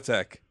from a heart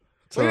attack.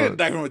 So he didn't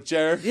die from a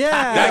chair. Yeah,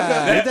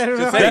 That- that,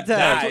 that- that,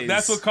 that-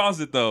 That's what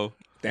caused it, though.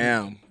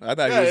 Damn. I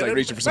thought he was like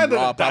reaching for some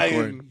raw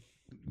popcorn.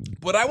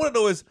 What I want to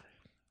know is,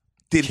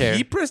 did Chair.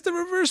 he press the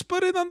reverse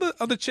button on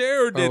the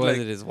chair, or or did was like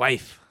it his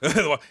wife?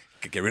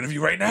 get rid of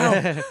you right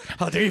now?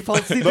 How dare you fall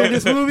asleep during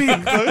this movie?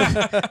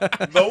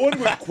 No one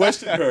would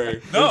question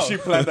her No. when she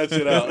planned that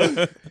shit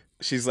out.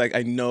 She's like,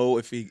 I know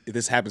if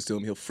this happens to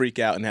him, he'll freak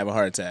out and have a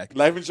heart attack.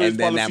 Life insurance and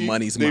then policy that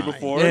money's day mine.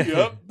 before.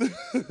 Yeah.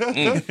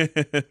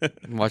 Yep.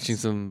 I'm watching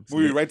some.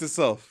 Movie right to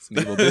self. An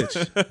evil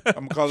bitch.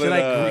 I'm calling She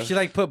it. she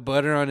like put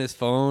butter on his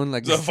phone,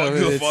 like So so fucking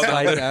it fall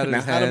slides down. out of Now,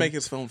 his how to hand. make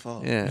his phone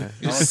fall? Yeah.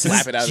 You just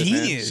slap it out of his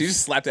hand. Genius. She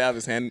just slapped it out of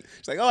his hand.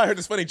 She's like, oh, I heard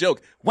this funny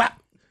joke. Wow.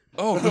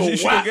 Oh, you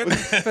should Wow. get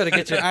Better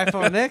get your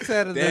iPhone X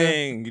out of there.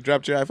 Dang, you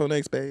dropped your iPhone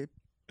X, babe.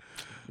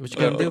 What you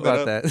gonna do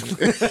about that?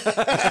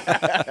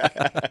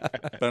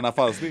 Better not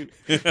fall asleep.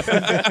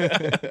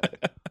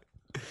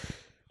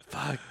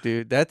 Fuck,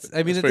 dude. That's.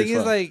 I mean, That's the pretty thing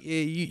is, fun. like,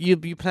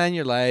 you plan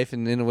your life,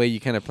 and in a way, you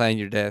kind of plan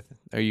your death,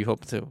 or you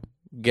hope to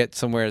get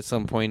somewhere at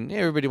some point.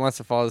 Everybody wants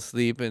to fall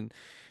asleep and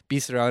be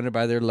surrounded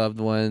by their loved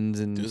ones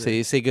Do and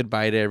they? say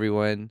goodbye to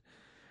everyone.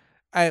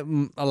 A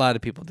lot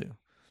of people do.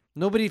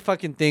 Nobody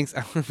fucking thinks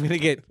I'm gonna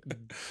get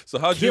So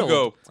how'd Killed. you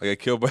go? I got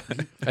killed by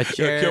a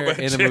chair killed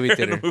by in a chair movie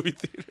theater. In a movie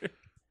theater.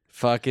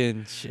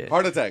 Fucking shit.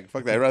 Heart attack.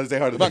 Fuck that. I'd rather say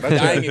heart What attack. about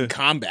That's dying it. in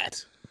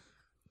combat?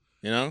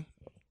 You know,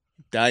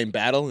 die in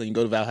battle, and you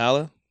go to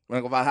Valhalla.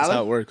 Wanna go That's how it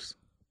Valhalla? works.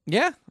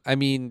 Yeah, I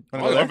mean,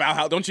 Wanna Oh, go or there?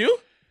 Valhalla, don't you?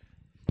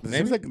 It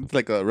seems like it's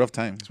like a rough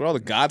time. It's where all the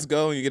gods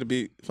go, and you get to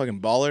be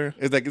fucking baller.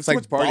 It's like so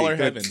much party. baller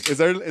heaven.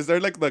 Is there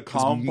like the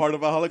calm part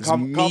of Valhalla? there's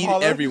Calm mead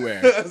holla?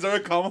 everywhere. Is there a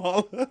calm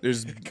holla?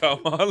 There's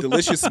Come on.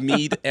 delicious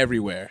mead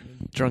everywhere,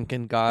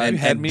 drunken god. and,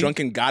 had and mead?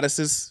 drunken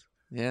goddesses.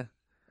 Yeah,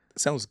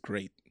 Sounds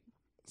great.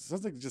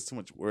 Sounds like just too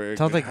much work.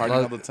 Sounds like partying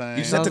love- all the time.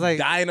 You just have Sounds to like-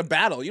 die in a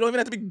battle. You don't even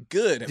have to be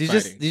good at you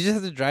fighting. just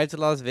have to drive to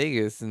Las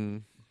Vegas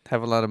and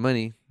have a lot of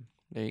money.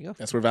 There you go.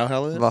 That's where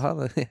Valhalla is.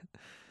 Valhalla,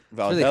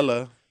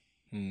 Valhalla.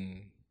 Hmm.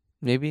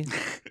 maybe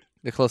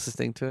the closest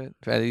thing to it,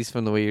 at least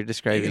from the way you're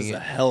describing It's a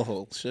it.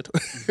 hellhole. Shit.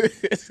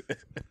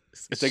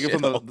 Take it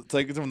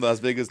from the Las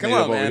Vegas Come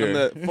native on, man. over I'm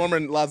here. the former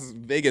Las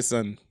Vegas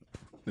son.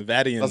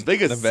 Nevadian. Las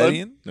Vegas.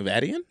 Nevadian?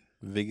 Nevadian?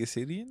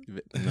 Vegasitian?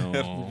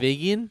 No.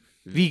 Vegan,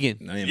 vegan,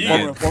 No, you're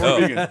Vegan. not. Former Oh.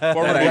 vegan.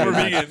 Former Not vegan.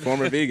 vegan.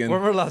 Former vegan.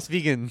 former Las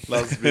Vegan.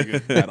 Las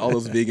Vegas. Got all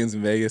those vegans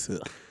in Vegas. Ugh.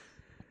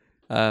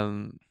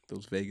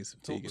 Those Vegas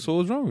So, vegans. so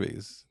what's wrong with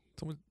Vegas?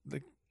 Someone,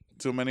 like,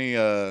 Too many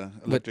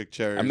electric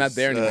chairs. I'm not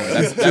there anymore.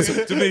 Uh,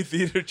 That's too many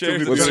theater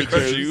chairs. too That's many gonna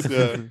crush chairs,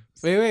 you.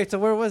 yeah. Wait. So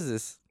where was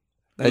this?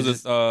 I Was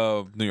just-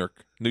 it New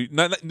York?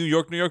 Not New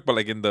York, but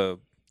like in the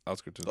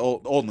outskirts. Of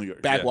Old New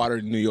York.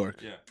 backwater New York.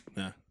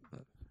 Yeah.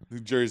 New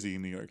Jersey,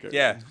 New York. area.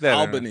 Yeah, there.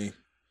 Albany.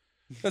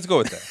 Let's go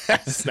with that.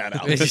 That's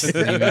not It's just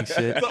Albany. naming shit.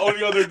 It's the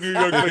only other New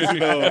York place you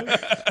know.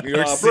 New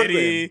York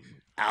City,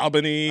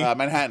 Albany,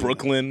 Manhattan.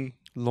 Brooklyn,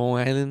 Long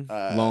Island.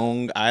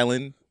 Long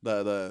Island.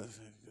 The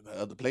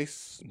other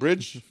place,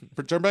 bridge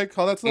for Turnpike,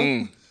 all that stuff.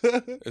 Mm.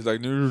 It's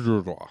like New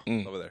York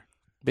over there.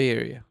 Bay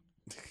Area.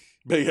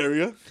 Bay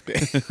Area.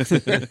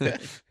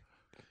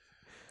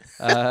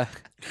 All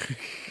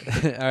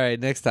right,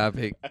 next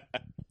topic.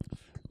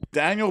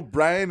 Daniel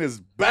Bryan is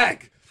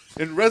back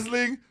in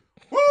wrestling.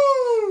 Woo!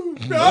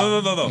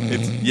 No.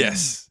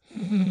 It's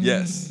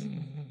yes.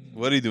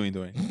 What are you doing?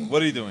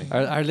 What are you doing?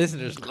 Our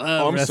listeners love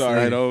Oh, I'm wrestling.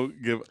 sorry. I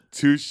don't give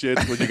two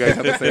shits what you guys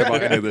have to say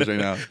about any of this right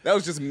now. That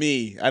was just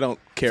me. I don't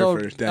care So,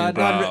 for Daniel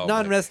Bryan. Bryan. Oh,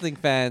 non-wrestling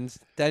fans,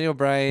 Daniel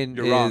Bryan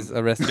You're is wrong.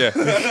 a wrestler.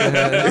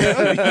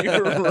 Yeah.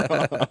 You're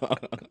wrong.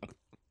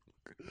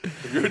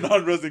 If you're a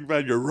non-wrestling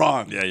fan, you're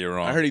wrong. Yeah, you're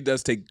wrong. I heard he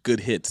does take good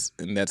hits,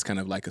 and that's kind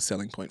of like a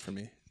selling point for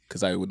me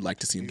because I would like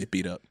to see him get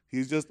beat up.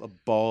 He's just a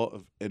ball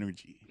of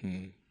energy.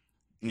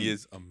 he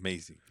is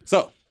amazing.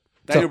 So,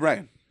 Daniel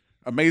Bryan,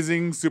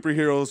 amazing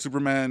superhero,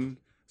 Superman,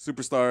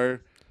 superstar.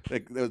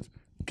 Like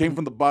came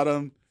from the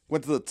bottom,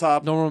 went to the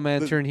top. Normal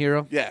man turned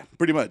hero. Yeah,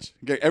 pretty much.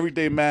 Okay,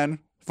 everyday man,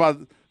 fought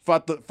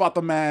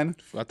the man.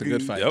 Fought the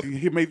good fight. Yep.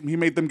 He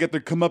made them get their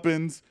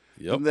comeuppance.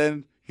 Yep. And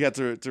then he had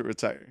to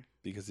retire.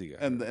 Because he got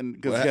And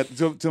because What? he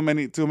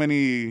had too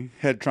many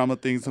head trauma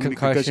things, so many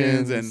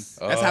concussions, and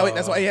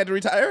That's why he had to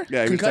retire.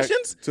 yeah, he Concussions.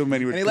 retired. Too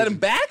many. And he let him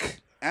back.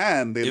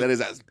 and they let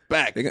his ass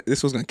back.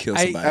 This was gonna kill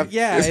somebody.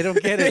 I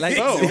don't get it. Like,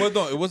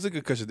 it wasn't a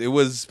concussion. It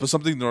was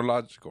something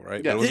neurological,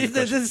 right? Yeah. It wasn't a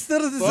concussion. this still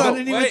doesn't sound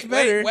any much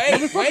better.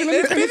 Let it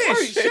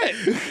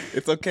finish.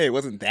 It's okay. It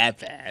wasn't that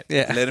bad.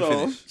 Yeah, Let him So-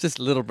 finish. just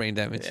little brain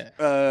damage.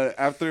 Yeah.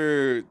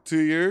 After 2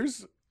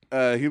 years,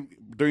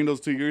 during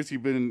those 2 years, he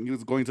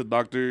was going to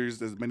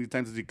doctors as many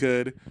times as he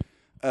could.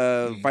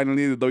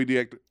 Finally, the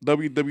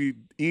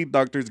WWE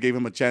doctors gave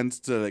him a chance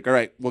to like, all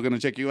right, we're gonna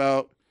check you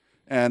out,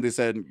 and they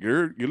said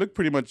you look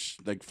pretty much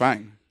like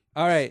fine.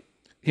 All right,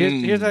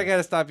 here's where I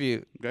gotta stop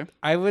you. Okay.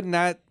 I would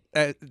not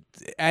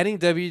adding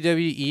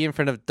WWE in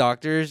front of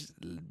doctors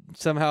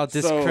somehow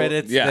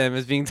discredits yeah. them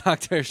as being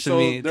doctors to So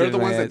me. they're to the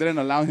my ones that head. didn't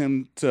allow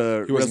him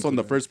to He wasn't wrestle in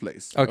the clear. first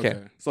place. Okay.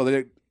 So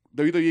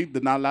WWE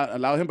did not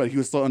allow him, but he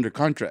was still under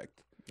contract.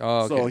 Oh,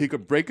 okay. So he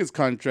could break his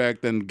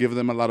contract and give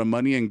them a lot of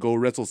money and go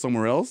wrestle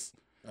somewhere else.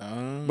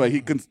 But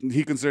he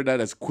considered that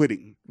as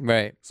quitting.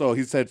 right. So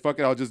he said, "Fuck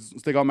it, I'll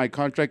just take out my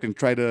contract and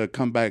try to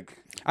come back."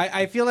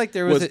 I feel like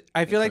there was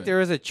there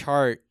was a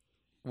chart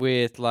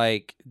with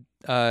like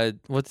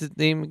what's his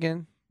name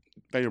again?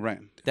 Daniel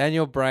Bryan.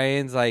 Daniel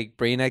Bryan's like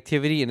brain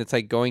activity, and it's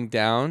like going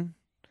down.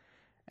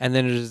 And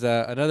then there's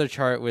another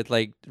chart with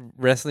like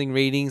wrestling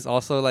ratings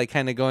also like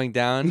kind of going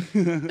down.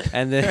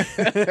 And then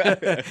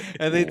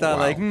and they thought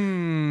like,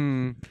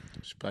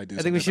 Should probably do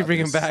I think we should something bring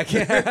him about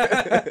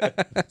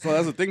back. So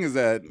that's the thing is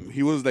that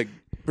he was like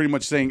pretty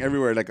much saying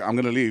everywhere, like, "I'm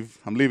gonna leave.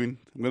 I'm leaving.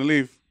 I'm gonna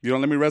leave. You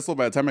don't let me wrestle.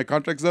 By the time my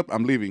contract's up,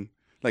 I'm leaving."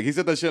 Like he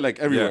said that shit like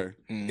everywhere.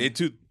 It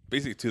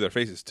basically to their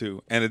faces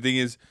too. And the thing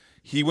is,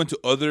 he went to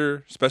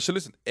other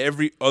specialists, and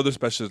every other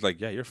specialist like,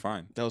 yeah, you're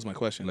fine. That was my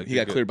question. Like, He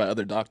you're got good. cleared by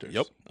other doctors.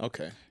 Yep.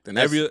 Okay. Then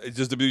that's, It's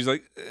just WWE's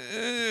like,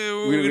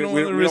 We don't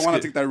want want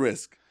to take that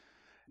risk.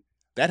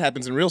 That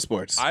happens in real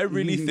sports. I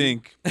really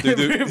think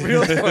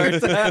Real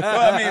sports.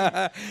 well, I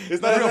mean, It's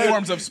the not real real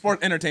forms of sport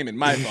entertainment.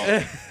 My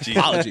fault.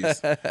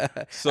 Apologies.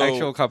 so.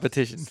 Actual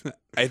competition.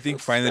 I think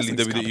finally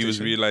Wrestling's WWE was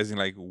competition. realizing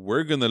like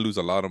we're gonna lose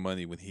a lot of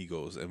money when he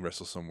goes and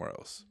wrestles somewhere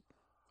else.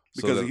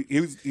 So because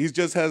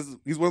that-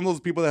 he's one of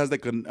those people that has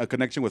like a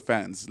connection with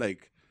fans.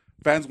 Like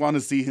fans want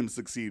to see him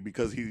succeed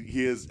because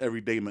he is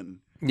everyday man.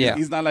 Yeah.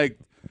 He's not like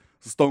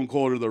Stone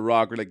Cold or The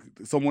Rock or like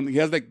someone. He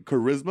has like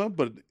charisma,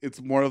 but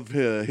it's more of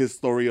his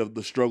story of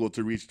the struggle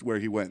to reach where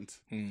he went.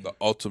 the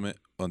ultimate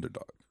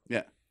underdog.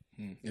 Yeah,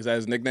 Is that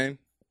his nickname?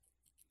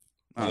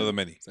 One of the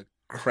many. It's a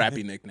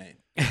crappy nickname.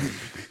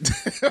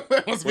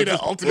 That must be the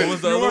ultimate. what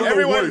was the other one?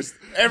 Everyone, Worst.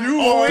 everyone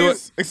You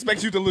always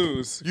expects you to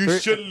lose, you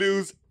should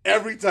lose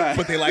every time.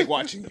 but they like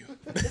watching you.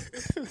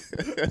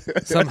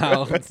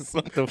 Somehow.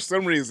 For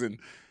some reason.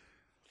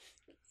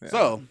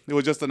 So it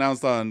was just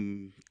announced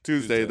on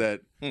Tuesday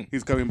that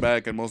he's coming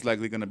back and most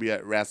likely going to be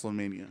at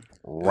WrestleMania.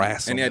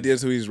 Wrestling. Any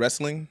ideas who he's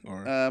wrestling?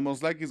 Or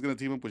Most likely he's going to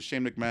team up with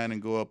Shane McMahon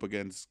and go up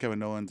against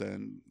Kevin Owens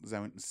and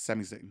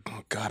Sami Zayn.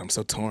 oh god, I'm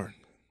so torn.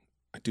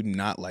 I do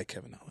not like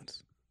Kevin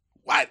Owens.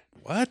 What?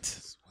 What?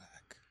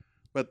 Swag.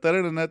 But that's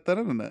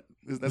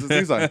his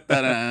theme song.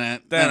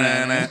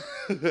 Da-da-da-da.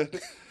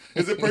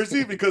 Is it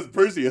Percy? Because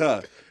Percy,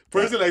 huh?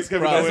 Percy likes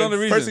Kevin Bro, That's Owens. the only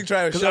reason. First thing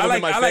trying to 'Cause shove I it like,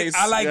 in my I like, face.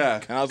 I like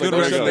Yeah. And I was like, good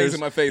don't shove wrestlers. things in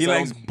my face. He I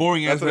likes don't-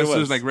 boring ass That's what it wrestlers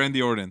was. like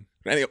Randy Orton.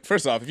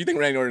 First off, if you think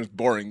Randy Orton is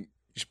boring, you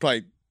should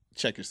probably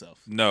check yourself.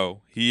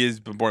 No, he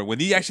is boring. When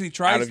he actually Out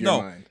tries, of your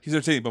no, mind. he's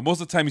entertaining. But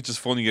most of the time, he's just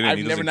phoning it in. I've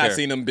He never doesn't not care.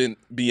 seen him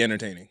be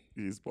entertaining.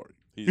 He's boring.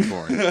 He's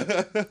boring.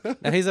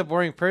 Now he's a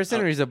boring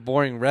person or he's a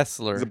boring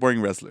wrestler? He's a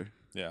boring wrestler.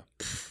 Yeah.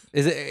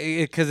 Is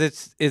it because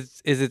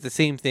is it the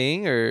same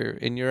thing or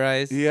in your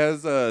eyes? He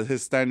has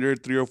his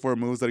standard 3 or 4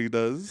 moves that he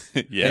does.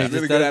 Yeah. He's really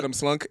just good does- at him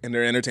slunk, and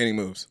they're entertaining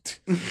moves.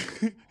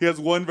 He has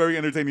one very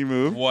entertaining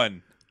move.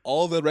 One.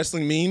 All the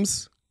wrestling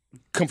memes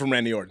come from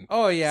Randy Orton.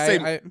 Oh yeah,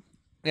 Same. I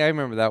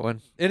remember that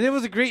one, and it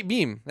was a great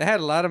meme. It had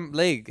a lot of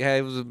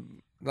it was a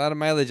lot of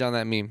mileage on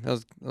that meme.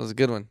 That was a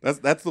good one.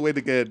 That's the way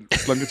to get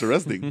slung into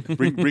wrestling.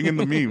 Bring in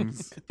the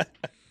memes.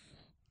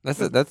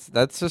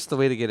 That's just the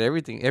way to get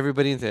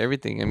everybody into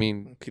everything. I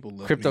mean, People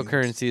love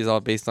cryptocurrency is all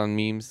based on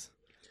memes.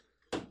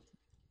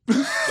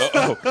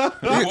 Uh-oh.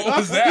 What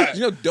was that? Memes.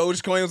 You know,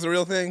 Dogecoin was the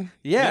real thing.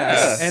 Yeah,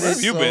 Yes. and Where it,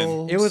 have you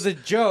been? it was a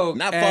joke.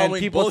 Not and following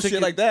people bullshit took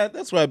it, like that.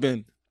 That's where I've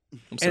been.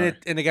 I'm sorry.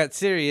 and it got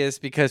serious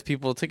because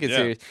people took it Yeah.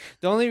 serious.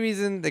 The only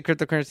reason that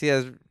cryptocurrency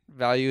has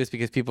value is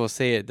because people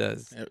say it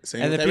does.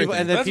 Same And the with people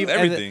and everything. the That's people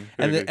everything.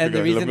 and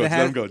the reason it let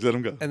has him go. Let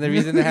him go. and the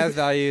reason it has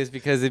value is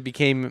because it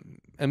became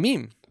a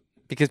meme.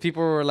 Because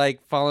people were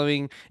like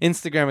following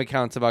Instagram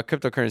accounts about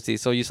cryptocurrency.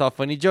 So you saw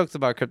funny jokes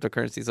about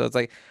cryptocurrency. So it's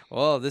like,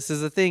 well, this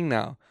is a thing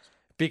now.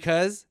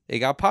 Because it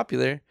got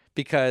popular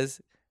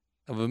because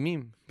of a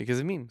meme. Because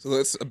of memes. So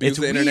let's abuse It's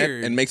the internet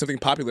weird. and make something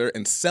popular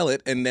and sell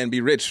it and then be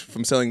rich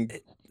from selling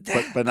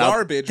But now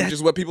garbage, which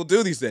is what people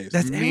do these days.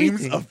 That's memes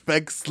everything.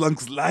 affect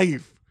Slunk's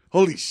life.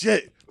 Holy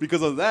shit.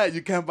 Because of that,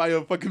 you can't buy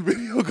a fucking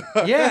video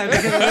card. Yeah,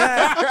 because of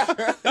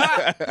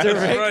that.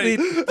 Directly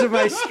to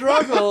my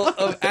struggle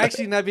of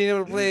actually not being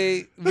able to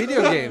play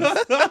video games.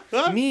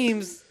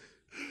 Memes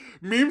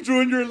Memes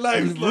ruin your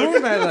life. Slunk.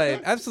 ruined my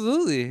life.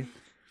 Absolutely.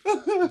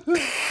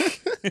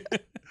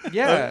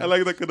 Yeah. I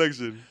like that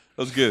connection.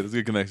 That was good. That's a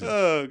good connection.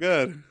 Oh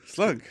god,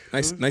 Slunk.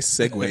 Nice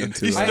segue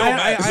into. He's I, still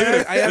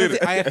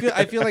mad.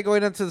 I feel like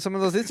going onto some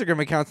of those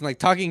Instagram accounts and like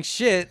talking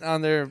shit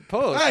on their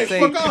posts, Hey,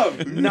 saying fuck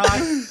off. not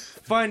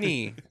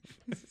funny.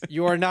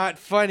 You are not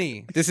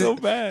funny. This So is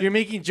bad. You're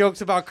making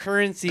jokes about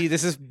currency.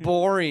 This is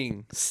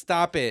boring.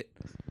 Stop it.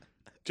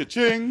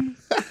 Cha-ching.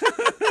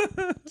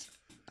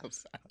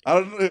 I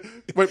don't know.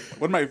 One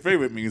of my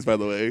favorite memes, by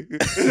the way,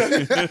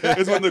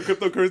 is when the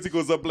cryptocurrency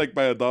goes up like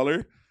by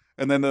 $1,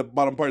 and then the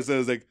bottom part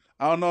says like,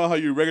 "I don't know how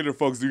you regular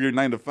folks do your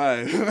 9 to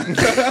 5."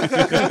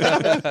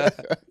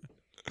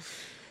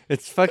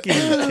 It's fucking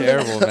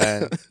terrible,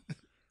 man.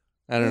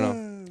 I don't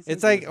know.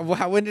 It's like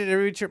when did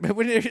everybody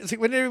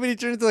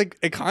turn into like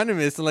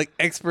economists and like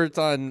experts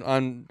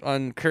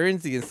on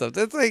currency and stuff?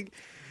 That's like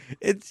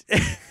it's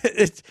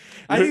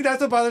I think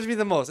that's what bothers me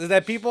the most is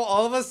that people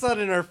all of a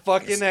sudden are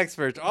fucking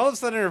experts. All of a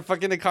sudden are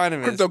fucking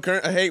economists.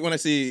 Cryptocurrency. I hate when I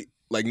see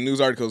like news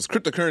articles,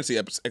 cryptocurrency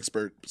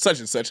expert such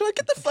and such. I'm like,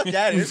 get the fuck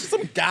out of here. It's just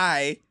some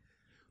guy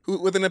who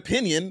with an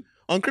opinion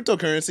on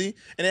cryptocurrency,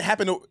 and you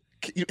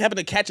happened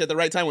to catch it at the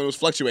right time when it was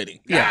fluctuating.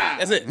 Yeah.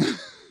 That's it.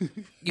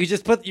 You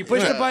just push the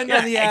button You're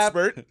on the not app.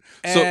 expert.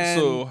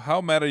 So how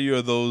mad are you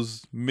at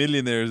those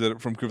millionaires that are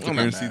from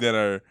cryptocurrency mad. that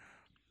are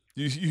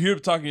you hear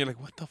them talking, you're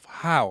like, what the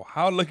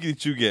how lucky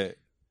did you get?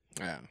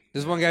 Yeah.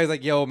 This one guy's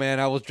like, "Yo,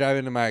 man, I was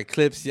driving to my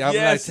Eclipse. I'm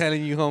Yes. not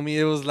telling you, homie.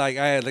 It was like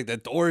I had like the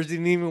doors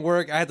didn't even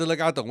work. I had to look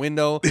out the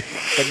window.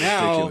 But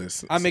now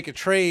Ridiculous. I make a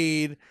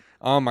trade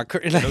on my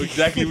curtain. I know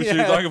exactly what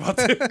you're talking about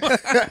too.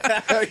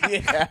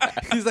 Yeah.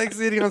 He's like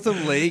sitting on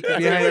some lake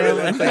behind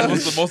him. That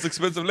was the most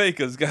expensive lake,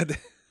 cause goddamn.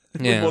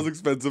 The most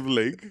expensive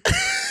lake,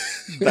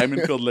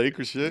 Diamond Field Lake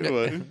or shit.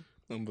 What?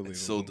 Unbelievable.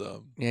 So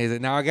dumb. Yeah, he's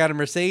like, now I got a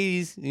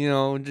Mercedes. You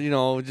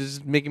know,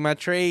 just making my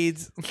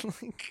trades.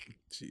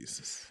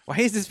 Jesus. Why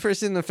is this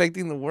person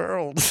affecting the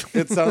world?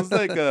 It sounds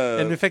like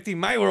and affecting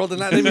my world and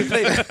not letting me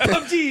play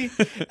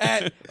PUBG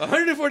at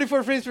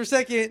 144 frames per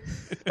second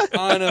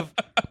on a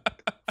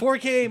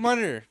 4K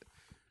monitor.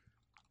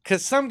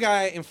 Because some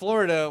guy in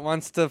Florida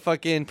wants to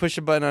fucking push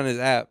a button on his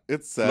app.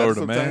 it's sad Florida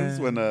sometimes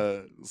man.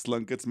 when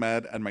Slunk gets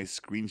mad at my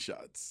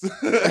screenshots.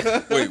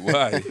 Wait,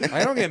 why?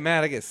 I don't get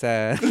mad, I get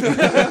sad. He's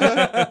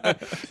like,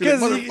 Because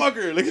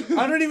motherfucker. Like,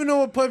 I don't even know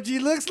what PUBG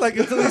looks like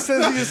until he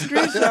sends me a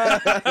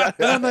screenshot.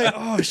 And I'm like,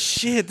 oh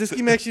shit, this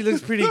game actually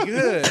looks pretty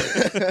good.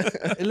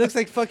 It looks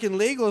like fucking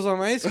Legos on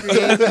my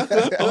screen.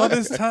 All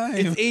this time.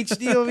 It's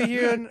HD over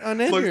here on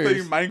Slunk's playing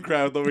Edgar's.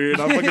 Minecraft over here,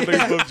 and I'm fucking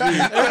playing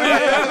PUBG.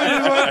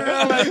 Everybody walking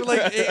around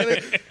like,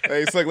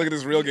 Hey, it's like, look at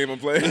this real game I'm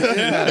playing.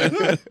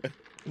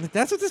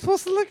 that's what this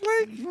supposed to look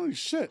like? Holy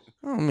shit.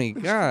 Oh my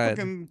god.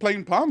 Fucking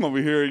playing Pong over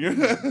here. It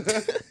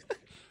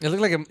looked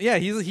like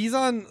he's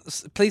on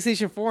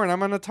PlayStation 4 and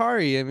I'm on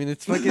Atari. I mean,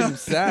 it's fucking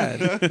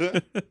sad.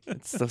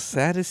 It's the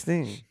saddest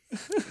thing.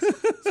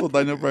 So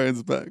Daniel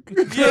Bryan's back.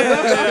 Sorry,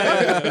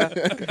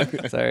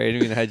 I didn't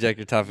mean to hijack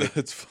your topic.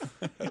 That's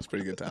That's a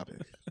pretty good topic.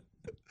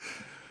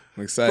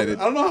 I'm excited.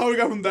 I don't know how we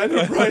got from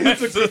Daniel Bryan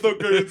to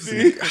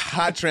cryptocurrency.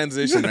 Hot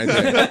transition right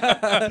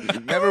there.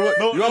 Never.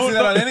 No, You won't no, see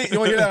that on any. You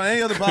won't hear that on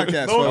any other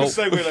podcast. No one folks.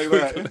 can segue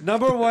like that.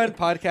 Number one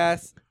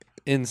podcast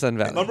in Sun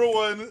Valley. Number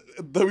one,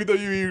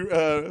 WWE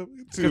to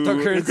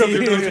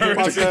Cryptocurrency.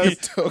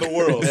 podcast in the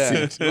world. Yeah.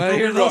 Want to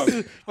hear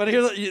those? Want to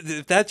hear?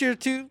 If that's your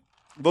two,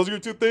 Those are your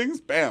two things?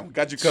 Bam,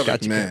 got you covered.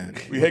 Got you Man.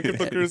 We hate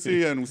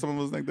cryptocurrency and some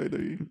of us like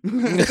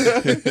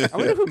WWE. I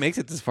wonder who makes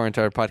it this far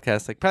into our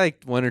podcast. Like probably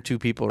like one or two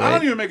people, I right?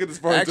 don't even make it this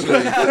far. Actually-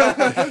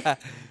 Actually.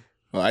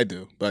 Well, I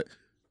do, but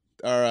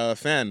our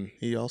fan,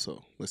 he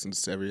also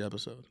listens to every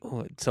episode.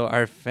 Oh, so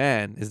our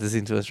fan is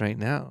listening to us right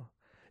now.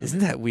 Isn't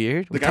that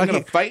weird? Like, I'm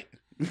going to fight.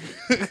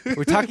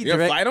 We're talking You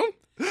gonna direct fight him?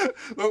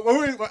 I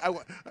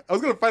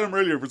was going to fight him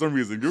earlier for some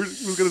reason. You were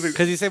going to say,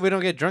 because you said we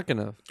don't get drunk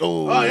enough.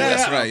 Oh, yeah,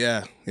 that's yeah. right.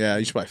 Yeah, yeah.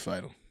 You should probably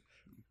fight him.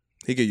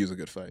 He could use a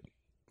good fight.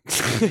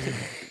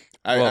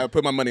 Well, I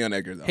put my money on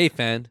Edgar though. Hey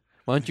fan,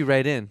 why don't you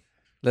write in?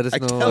 Let us I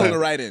know. tell him to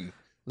write in.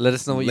 Let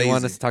us know what you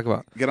want Lazy. us to talk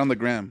about. get on the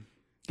gram.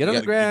 Get on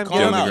You the gotta gram. call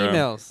Get him on the out.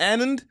 emails.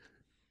 And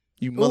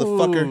you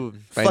motherfucker, Ooh,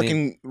 fighting.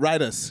 fucking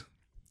write us.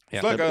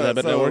 Yeah. Look, That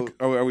better so work?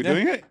 are we Yeah.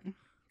 doing it?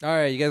 All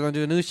right, you guys want to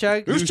do a news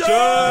check? News check!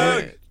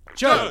 Alright.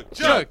 Chug,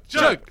 chug,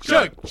 chug,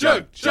 chug,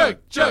 chug, chug,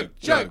 chug,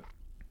 chug.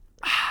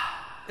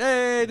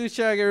 Hey, news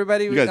check,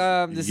 everybody. You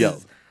guys This yell.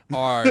 is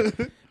our.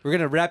 We're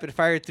gonna rapid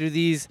fire through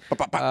these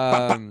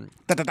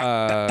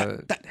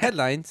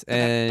headlines,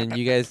 and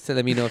you guys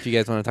let me know if you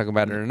guys want to talk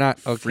about it or not.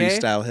 Okay.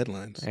 Freestyle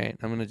headlines. All right,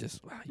 I'm gonna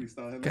just. Wow, you,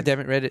 Freestyle God damn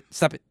it, Reddit!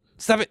 Stop it!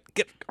 Stop it!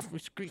 Get off my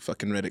screen!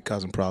 Fucking Reddit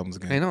causing problems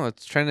again. I know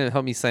it's trying to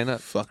help me sign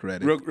up. Fuck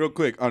Reddit. Real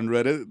quick, on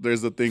Reddit,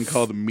 there's a thing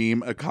called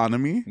meme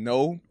economy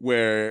No.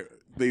 where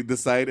they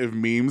decide if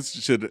memes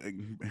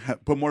should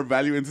put more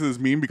value into this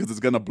meme because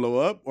it's going to blow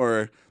up,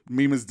 or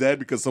meme is dead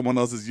because someone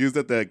else has used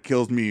it that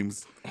kills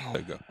memes.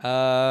 There you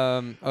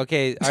go.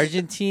 Okay,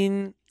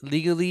 Argentine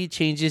legally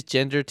changes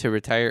gender to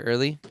retire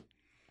early.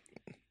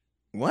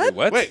 What?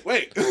 What?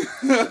 Wait.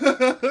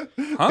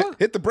 Huh?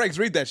 Hit the brakes.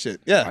 Read that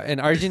shit. Yeah. An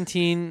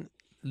Argentine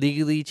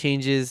legally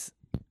changes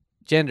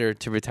gender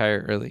to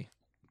retire early.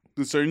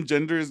 Do certain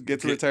genders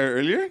get to retire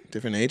earlier?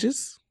 Different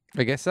ages.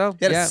 I guess so.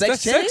 Yeah. Yeah.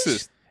 Sex That's change?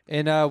 sexist.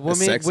 And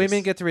sexist.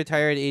 women get to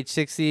retire at age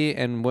 60,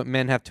 and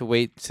men have to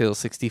wait till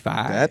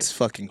 65. That's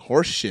fucking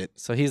horse shit.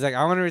 So he's like,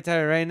 I want to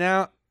retire right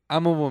now.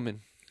 I'm a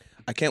woman.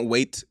 I can't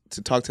wait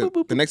to talk to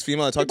the next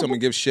female I talk to. I'm gonna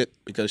give shit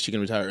because she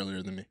can retire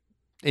earlier than me.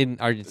 In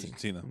Argentina.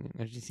 Argentina.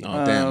 Argentina.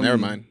 Oh damn, never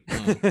mind.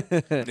 Oh.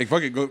 Like,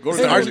 fuck it, go Is retire it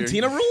earlier.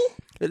 Argentina rule?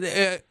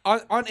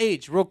 On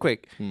age, real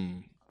quick.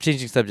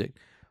 Changing subject.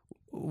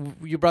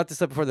 You brought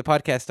this up before the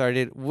podcast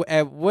started.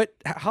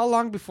 How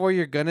long before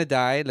you're gonna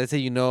die? Let's say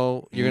you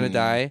know you're gonna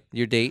die.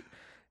 Your date.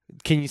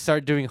 Can you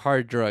start doing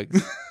hard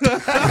drugs?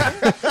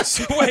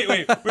 So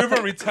wait. We're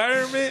from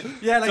retirement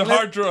Yeah, to like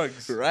hard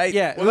drugs. Right?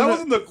 Yeah. Well, that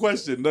wasn't the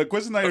question. The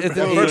question I It's put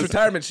the The first was,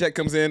 retirement check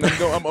comes in. I'm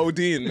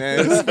ODing,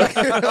 man.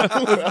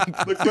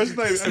 the question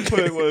I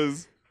put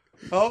was,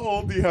 how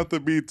old do you have to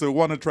be to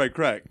want to try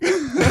crack?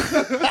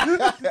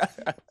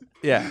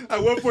 Yeah.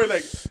 At one point,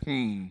 like,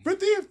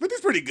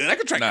 50's pretty good. I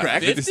could try Nah,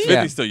 crack. 50's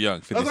Yeah. still young.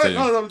 50's That's still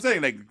young. what I'm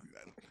saying. Like,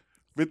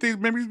 50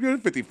 maybe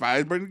good,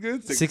 55 pretty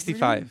good, 60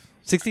 65.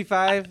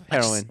 65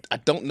 heroin. I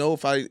don't know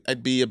if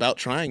I'd be about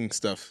trying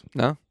stuff.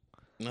 No.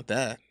 Not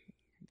that.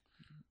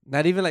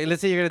 Not even like.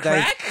 Let's say you're gonna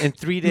Crack? die in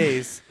 3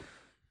 days.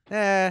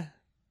 I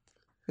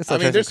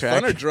mean, there's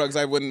funner drugs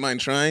I wouldn't mind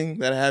trying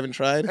that I haven't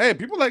tried. Hey,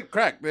 people like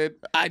crack, man.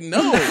 I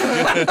know.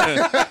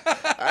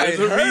 I There's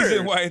a heard.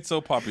 reason why it's so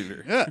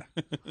popular. Yeah.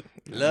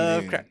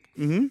 Love crack.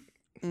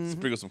 Mm-hmm.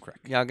 Sprinkle some crack.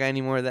 Y'all got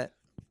any more of that?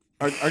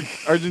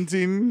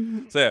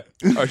 Argentine. So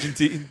yeah,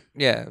 Argentine.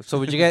 Yeah. So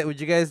would you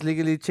guys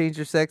legally change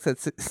your sex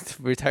at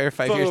retire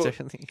 5 years So-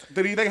 early?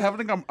 Did he like have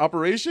like an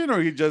operation, or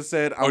he just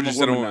said, "I'm Or a just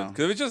woman said now"?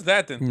 Because if it's just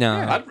that, then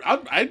No.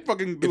 I'd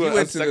fucking If do you a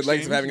went to the sex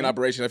lengths of change. having an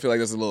operation, I feel like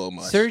that's a little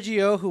much.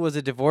 Sergio, who was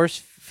a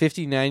divorced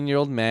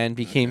 59-year-old man,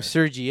 became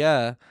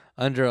Sergia,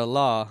 under a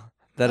law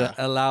that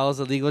allows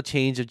a legal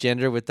change of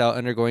gender without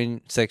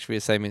undergoing sex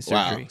reassignment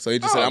surgery. Wow. So he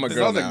just said, I'm a It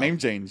girl sounds now. like name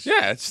change.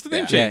 Yeah, it's just the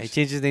name Yeah, he change.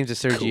 changed his name to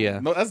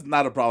Sergia. No, that's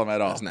not a problem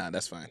at all. That's not.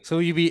 That's fine. So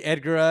you be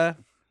Edgar.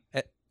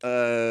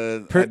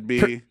 I'd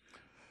be.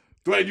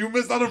 Dwayne, you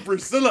missed out on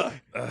Priscilla.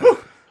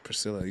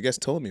 Priscilla. You guys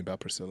told me about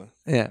Priscilla.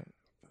 Yeah.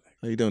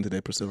 How you doing today,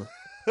 Priscilla?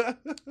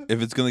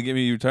 If it's gonna give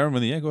me retirement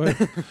money, yeah, go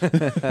ahead.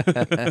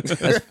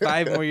 That's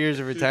 5 more years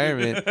of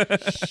retirement.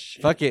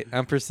 Fuck it.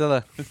 I'm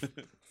Priscilla.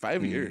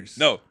 5 years.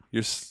 No,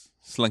 you're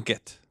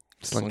Slunkette.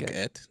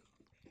 Slunkette.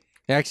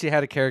 I actually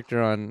had a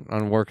character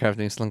on Warcraft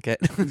named Slunkette.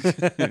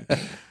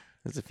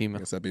 It's a I female.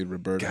 guess that'd be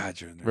Roberta.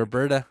 God, you're in there.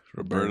 Roberta.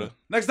 Roberta.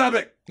 Next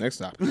topic. Next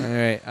stop. All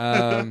right.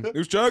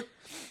 News Chuck.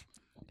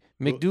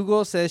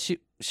 McDougal says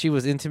she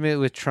was intimate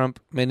with Trump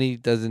many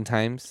dozen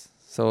times.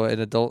 So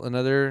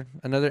another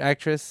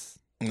actress.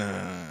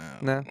 Nah.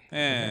 No.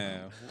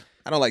 Yeah.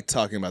 I don't like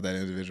talking about that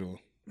individual.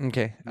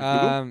 Okay.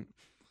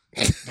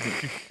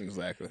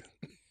 Exactly.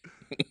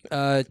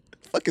 A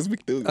Fuck is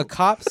McDougal?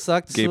 cop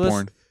sucked Gay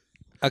porn.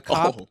 A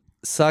cop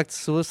sucked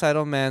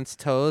suicidal man's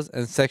toes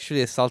and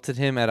sexually assaulted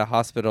him at a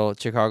hospital,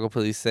 Chicago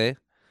police say.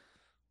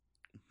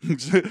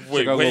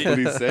 Chicago wait.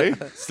 police say?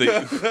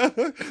 Say-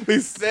 They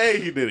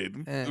say he did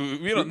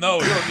it. We don't know.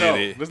 We don't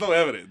know. There's no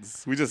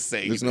evidence. We just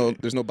say There's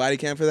no body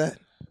cam for that.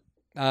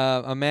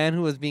 A man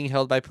who was being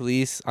held by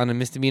police on a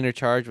misdemeanor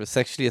charge was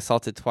sexually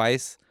assaulted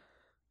twice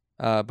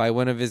by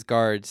one of his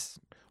guards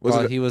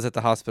while he was at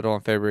the hospital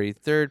on February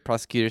 3rd.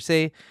 Prosecutors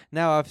say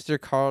now Officer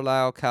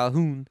Carlisle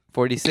Calhoun,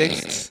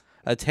 46,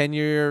 a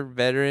 10-year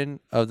veteran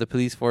of the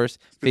police force,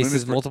 doing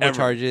faces this multiple forever.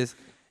 charges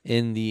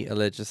in the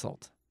alleged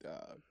assault.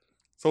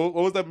 So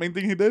what was that main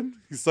thing he did?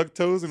 He sucked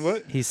toes and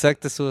what? He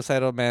sucked the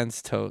suicidal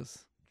man's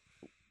toes.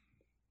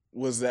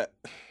 Was that?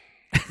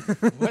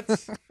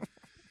 What?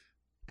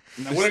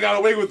 I would have got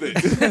away with it.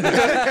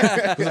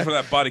 Wasn't for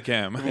that body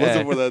cam. It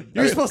wasn't for that.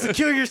 You're supposed to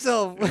kill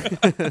yourself.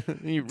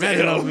 You ran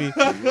it on me.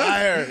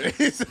 Liar.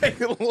 He's a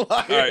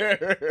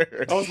liar.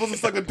 I was supposed to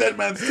suck a dead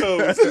man's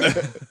toes.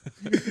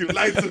 You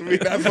lied to me.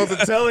 Not supposed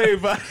to tell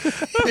anybody.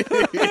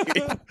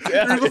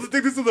 You're supposed to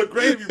take this to the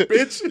grave, you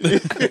bitch.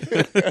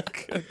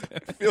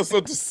 I feel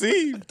so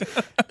deceived.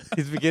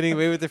 He's been getting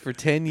away with it for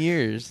 10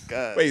 years.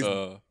 God. Wait,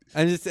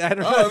 I don't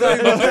know.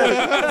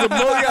 you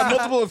got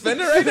multiple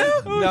offender right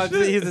now? No,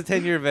 he's a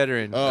 10-year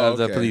veteran of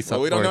the police Well,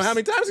 we don't know force. how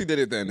many times he did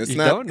it then. It's You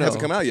not don't know.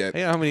 hasn't come out yet.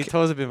 Hey, how many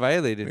toes have been We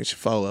violated? should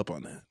follow up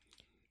on that.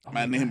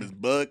 My name is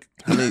Buck.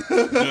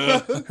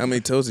 How many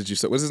toes did you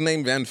suck? What's his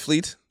name? Van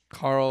Fleet?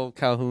 Carl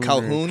Calhoun.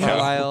 Calhoun?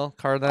 Carlisle.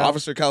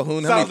 Officer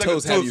Calhoun? How many Sounds like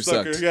toes a toe have you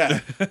sucker. sucked? Yeah.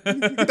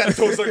 Get that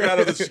toe sucker out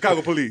of the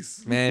Chicago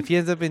police. Man, if he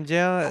ends up in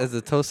jail as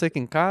a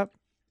toe-sucking cop,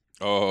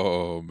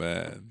 Oh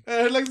man.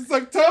 Hey, I'd like to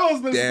suck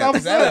toes, but Damn, stop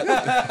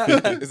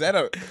is that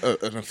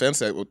an offense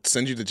that will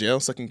send you to jail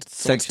sucking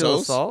someone's Sexual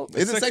toes? assault?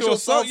 Is it Sexual sexual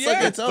assault? assault,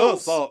 Sucking yeah. It's still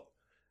assault.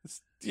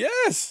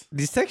 Yes.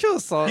 the sexual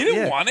assault. You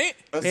didn't yeah. want it.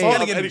 Assault Hey, You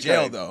gotta of get in any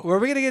jail kind. though. Were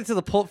we gonna get into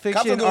the Pulp Cops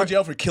Fiction? don't go to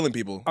jail for killing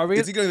people. are we-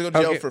 Is he gonna go to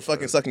jail okay. for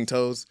fucking sucking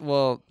toes?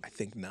 Well, I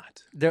think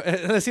not.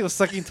 unless he was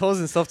sucking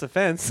toes in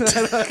self-defense.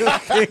 I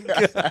don't think.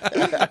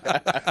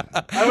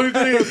 I only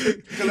did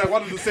it because I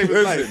wanted to save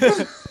his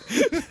life.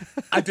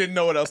 I didn't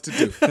know what else to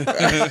do.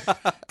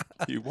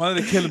 He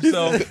wanted to kill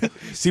himself.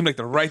 Seemed like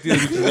the right thing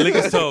to do to lick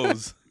his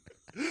toes.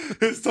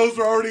 His toes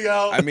were already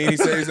out. I mean, he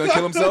said he's gonna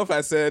kill himself. I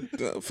said,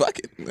 fuck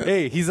it.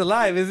 Hey, he's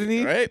alive, isn't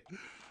he? Right?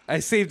 I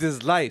saved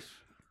his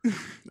life.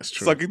 That's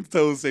true. Sucking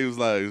toes saves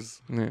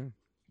lives. Yeah.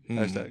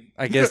 Hashtag.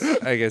 I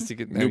guess you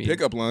could. I New mean,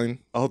 pickup line.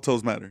 All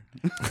toes matter.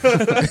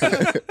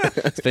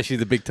 especially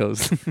the big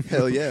toes.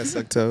 Hell yeah,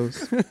 suck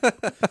toes.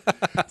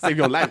 Save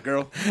your life,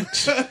 girl.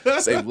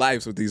 Save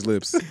lives with these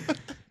lips.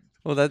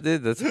 Well, that's Yeah,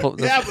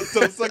 but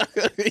toe suck.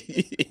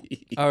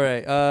 all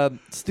right.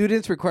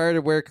 Students required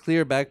to wear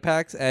clear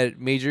backpacks at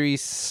Major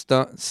East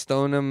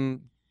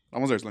Stoneham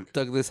Almost there, Slunk.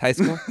 Douglas High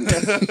School.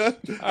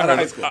 Out of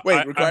high school. Wait,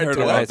 I required heard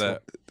to about what?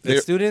 that. The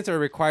students are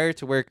required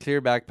to wear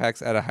clear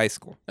backpacks at a high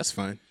school. That's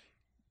fine.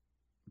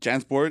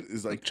 Jansport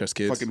is like Trust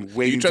kids. fucking Do you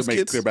waiting to trust make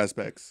kids? clear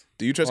backpacks.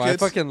 Do you trust Well, I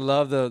kids? fucking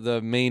love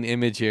the main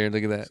image here.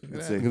 Look at that.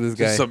 Let's Look see. at this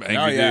guy. Just some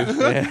angry yeah. dude.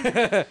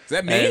 Yeah. Is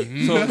that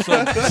me?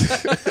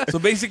 So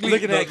basically,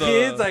 Looking at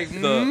kids like,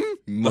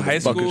 the high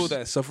school Motherfuckers.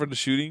 that suffered the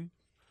shooting,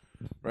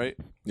 right?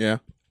 Yeah.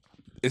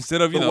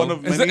 Instead of The one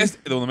of many?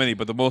 the one of many,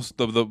 but the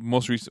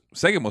most recent,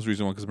 second most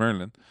recent one because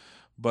Maryland.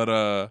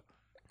 But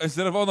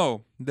instead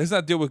of let's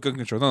not deal with gun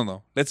control.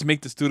 No. Let's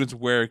make the students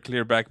wear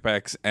clear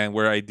backpacks and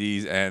wear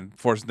IDs and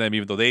force them,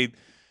 even though they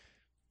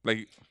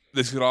like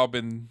this could all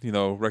been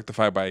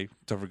rectified by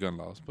tougher gun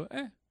laws. But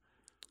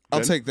I'll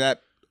Good. take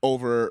that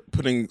over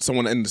putting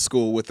someone in the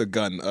school with a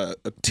gun, a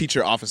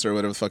teacher, officer,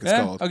 whatever the fuck it's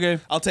called. okay.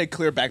 I'll take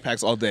clear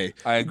backpacks all day.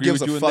 I agree Who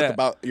gives with you a in fuck that.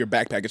 about your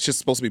backpack? It's just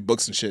supposed to be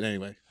books and shit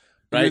anyway.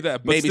 Agree Right? with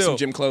that, but Maybe still- some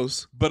gym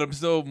clothes. But I'm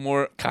still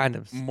more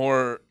Condoms.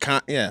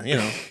 Yeah, you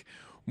know.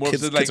 more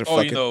Kids- upset, like, kids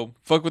are fucking-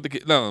 fuck with the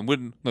kid. No,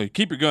 you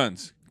keep your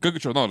guns. Gun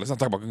control. No, let's not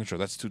talk about gun control.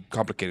 That's too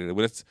complicated.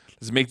 Let's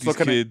make So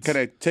these kids. can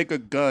I take a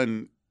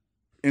gun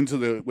into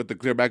the with the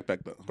clear backpack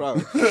though.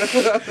 Probably.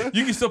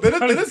 You can still They put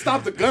didn't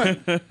stop the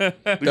gun. They're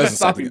Doesn't just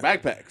stop the stopping gun.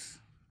 backpacks.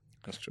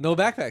 That's true. No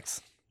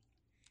backpacks.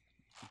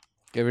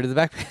 Get rid of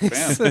the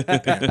backpacks.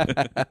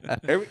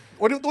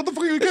 What the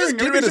fuck are you Just carrying?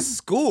 get rid Everything of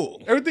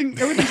school. everything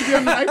should be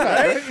on the iPad,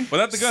 right? Well,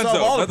 not the guns Solve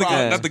all though. the Not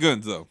problems. the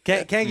guns though.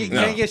 can't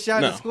get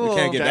shot No, in school. we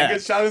can't get Can't that.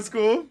 get shot in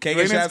school. Can't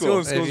You get ain't in shot in school.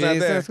 If School's you not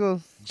ain't in there.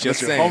 school.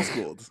 Just You're saying.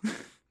 homeschooled.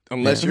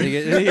 Unless If you're.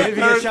 you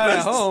get shot at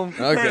home.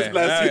 Okay.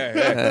 Bless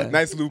you. All right.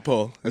 Nice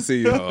loophole. I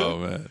see you. Oh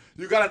man.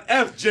 You got an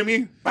F,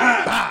 Jimmy.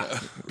 Bah!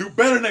 Do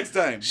better next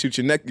time. Shoot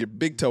your neck, your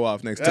big toe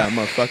off next time,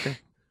 motherfucker.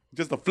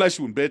 Just a flesh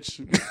wound, bitch.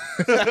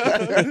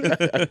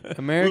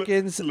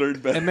 Learn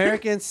better.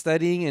 Americans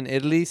studying in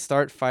Italy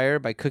start fire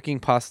by cooking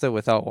pasta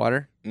without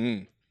water.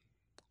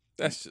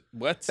 That's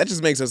what? That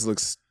just makes us look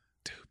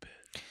stupid.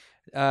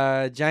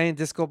 Giant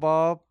disco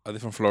ball Are they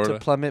from to Florida?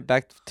 plummet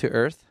back to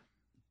Earth.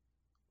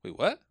 Wait,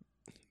 what?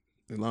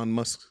 Elon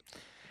Musk.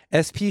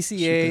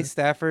 SPCA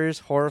staffers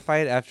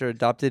horrified after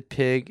adopted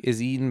pig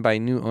is eaten by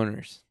new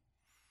owners.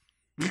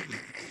 Wait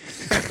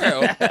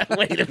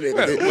a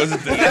minute. Was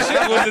it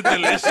delicious? Was it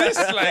delicious?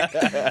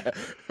 Like,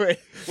 Wait.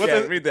 What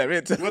the- read that.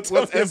 What's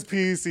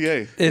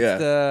SPCA?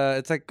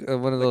 It's like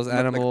one of those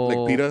animal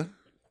Like PETA?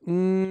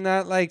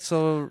 Not like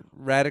so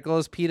radical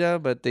as PETA,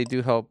 but they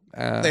do help.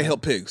 They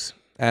help pigs.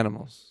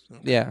 animals.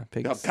 Yeah,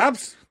 pigs. Got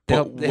cops? They but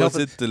help, they help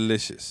was it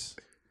delicious?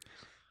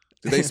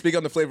 Did they speak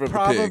on the flavor of the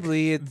pig?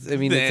 Probably. It's. I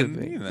mean, it's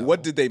Then, a, you know.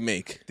 What did they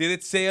make? Did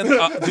it say on?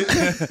 Yeah,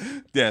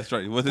 that's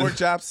right. Was Pork it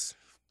chops,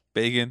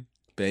 bacon?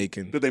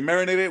 bacon. Did they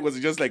marinate it? Was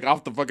it just like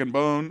off the fucking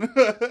bone?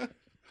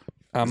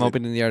 I'm it-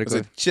 opening the Was article.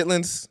 it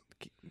chitlins?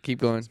 Keep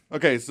going.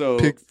 Okay, so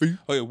Pig feet?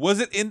 Okay, was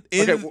it in?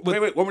 okay, was-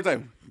 wait, one more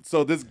time.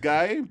 So this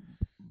guy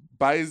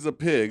buys a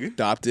pig,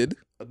 Adopted.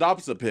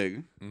 adopts a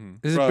pig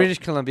This is Bro. British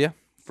Columbia.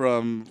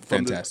 from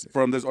Fantastic.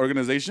 from this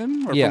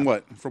organization or Yeah. from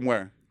what? From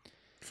where?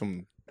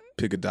 From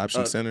Pig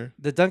Adoption Center.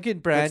 The Duncan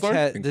branch store?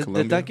 had In the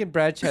Colombia? Duncan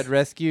branch had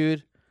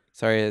rescued.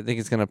 Sorry, I think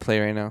it's gonna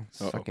play right now.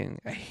 It's Uh-oh. fucking.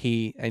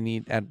 I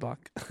need ad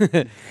block.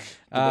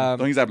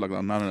 Don't use that block,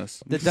 not on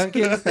us. The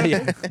Duncan,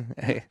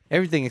 yeah,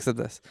 everything except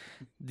this.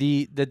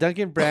 The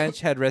Duncan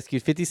branch had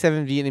rescued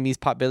 57 Vietnamese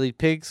pot-bellied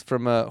pigs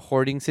from a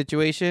hoarding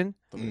situation.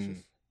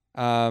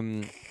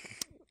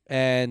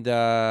 And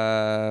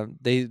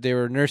they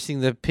were nursing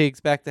the pigs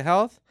back to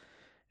health.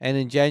 And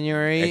in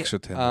January, Extra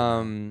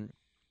tender.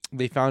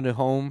 they found a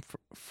home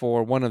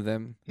for one of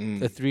them,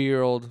 a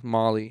 3-year-old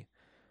Molly.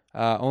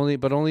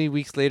 Only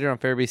weeks later, on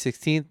February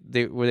 16th,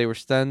 they were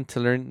stunned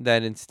to learn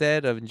that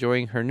instead of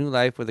enjoying her new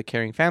life with a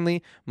caring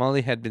family,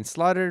 Molly had been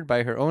slaughtered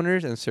by her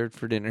owners and served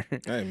for dinner.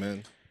 Hey,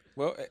 man.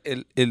 well,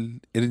 it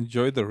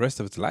enjoyed the rest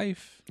of its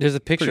life. There's a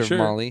picture Pretty of sure.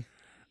 Molly.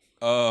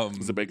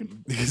 It's a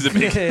bacon. It's a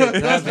big-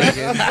 Not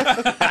bacon.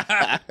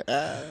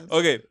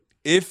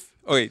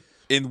 okay,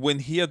 and when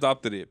he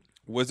adopted it,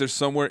 was there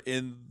somewhere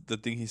in the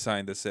thing he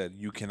signed that said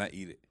you cannot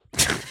eat it?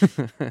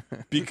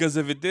 Because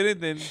if it didn't,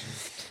 then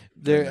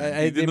There, he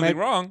they did nothing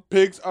might, wrong.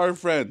 Pigs are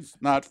friends,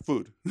 not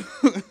food.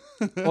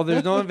 well,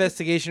 there's no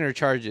investigation or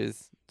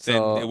charges. Then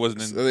So it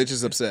wasn't. So they're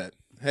just upset.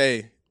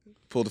 Hey,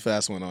 pulled a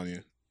fast one on you.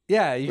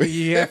 yeah,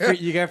 you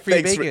got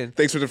free bacon.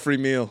 Thanks for the free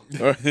meal.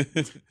 Or, but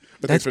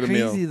That's thanks for the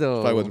meal. crazy,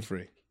 though. Probably wasn't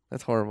free.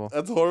 That's horrible.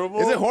 That's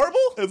horrible. Is it horrible?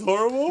 It's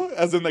horrible.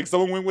 As in, like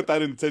someone went with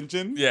that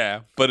intention.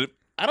 Yeah, but it,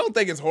 I don't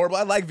think it's horrible.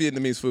 I like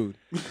Vietnamese food.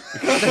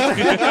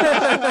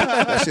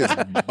 That shit's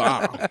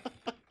bomb.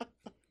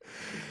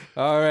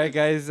 All right,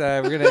 guys,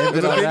 we're gonna end It it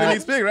was a on that.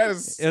 Vietnamese pig, right?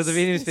 It was a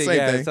Vietnamese pig, same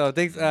yeah. thing. So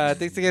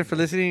thanks again for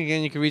listening.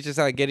 Again, you can reach us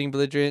out at Getting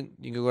Belligerent.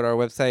 You can go to our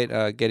website,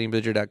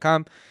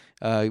 gettingbelligerent.com.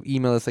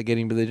 Email us at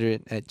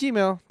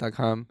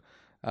gettingbelligerent@gmail.com.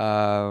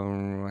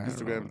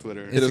 Instagram,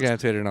 Twitter. Instagram,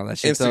 Twitter, and all that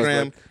shit. So,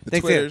 Instagram, the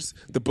thanks, Twitters,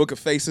 the Book of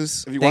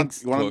Faces. If you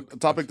Thanks. want a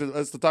topic to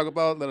us to talk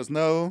about, let us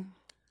know.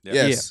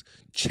 Yes.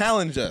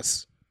 Challenge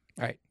us.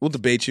 all right, We'll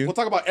debate you. We'll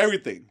talk about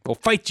everything. we'll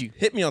fight you.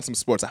 Hit me on some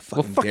sports. I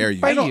We'll fucking fucking dare you.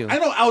 fight I you.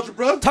 know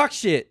algebra. Talk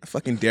shit. I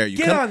fucking dare you.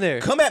 Get come, on there.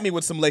 Come at me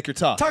with some Laker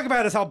talk. Talk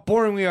about us how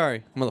boring we are,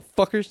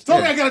 motherfuckers. Tell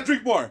me I gotta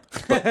drink more.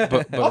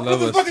 but I'll love put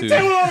this us fucking too.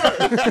 table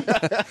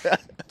over.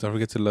 Don't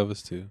forget to love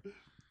us too.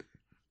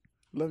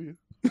 Love you.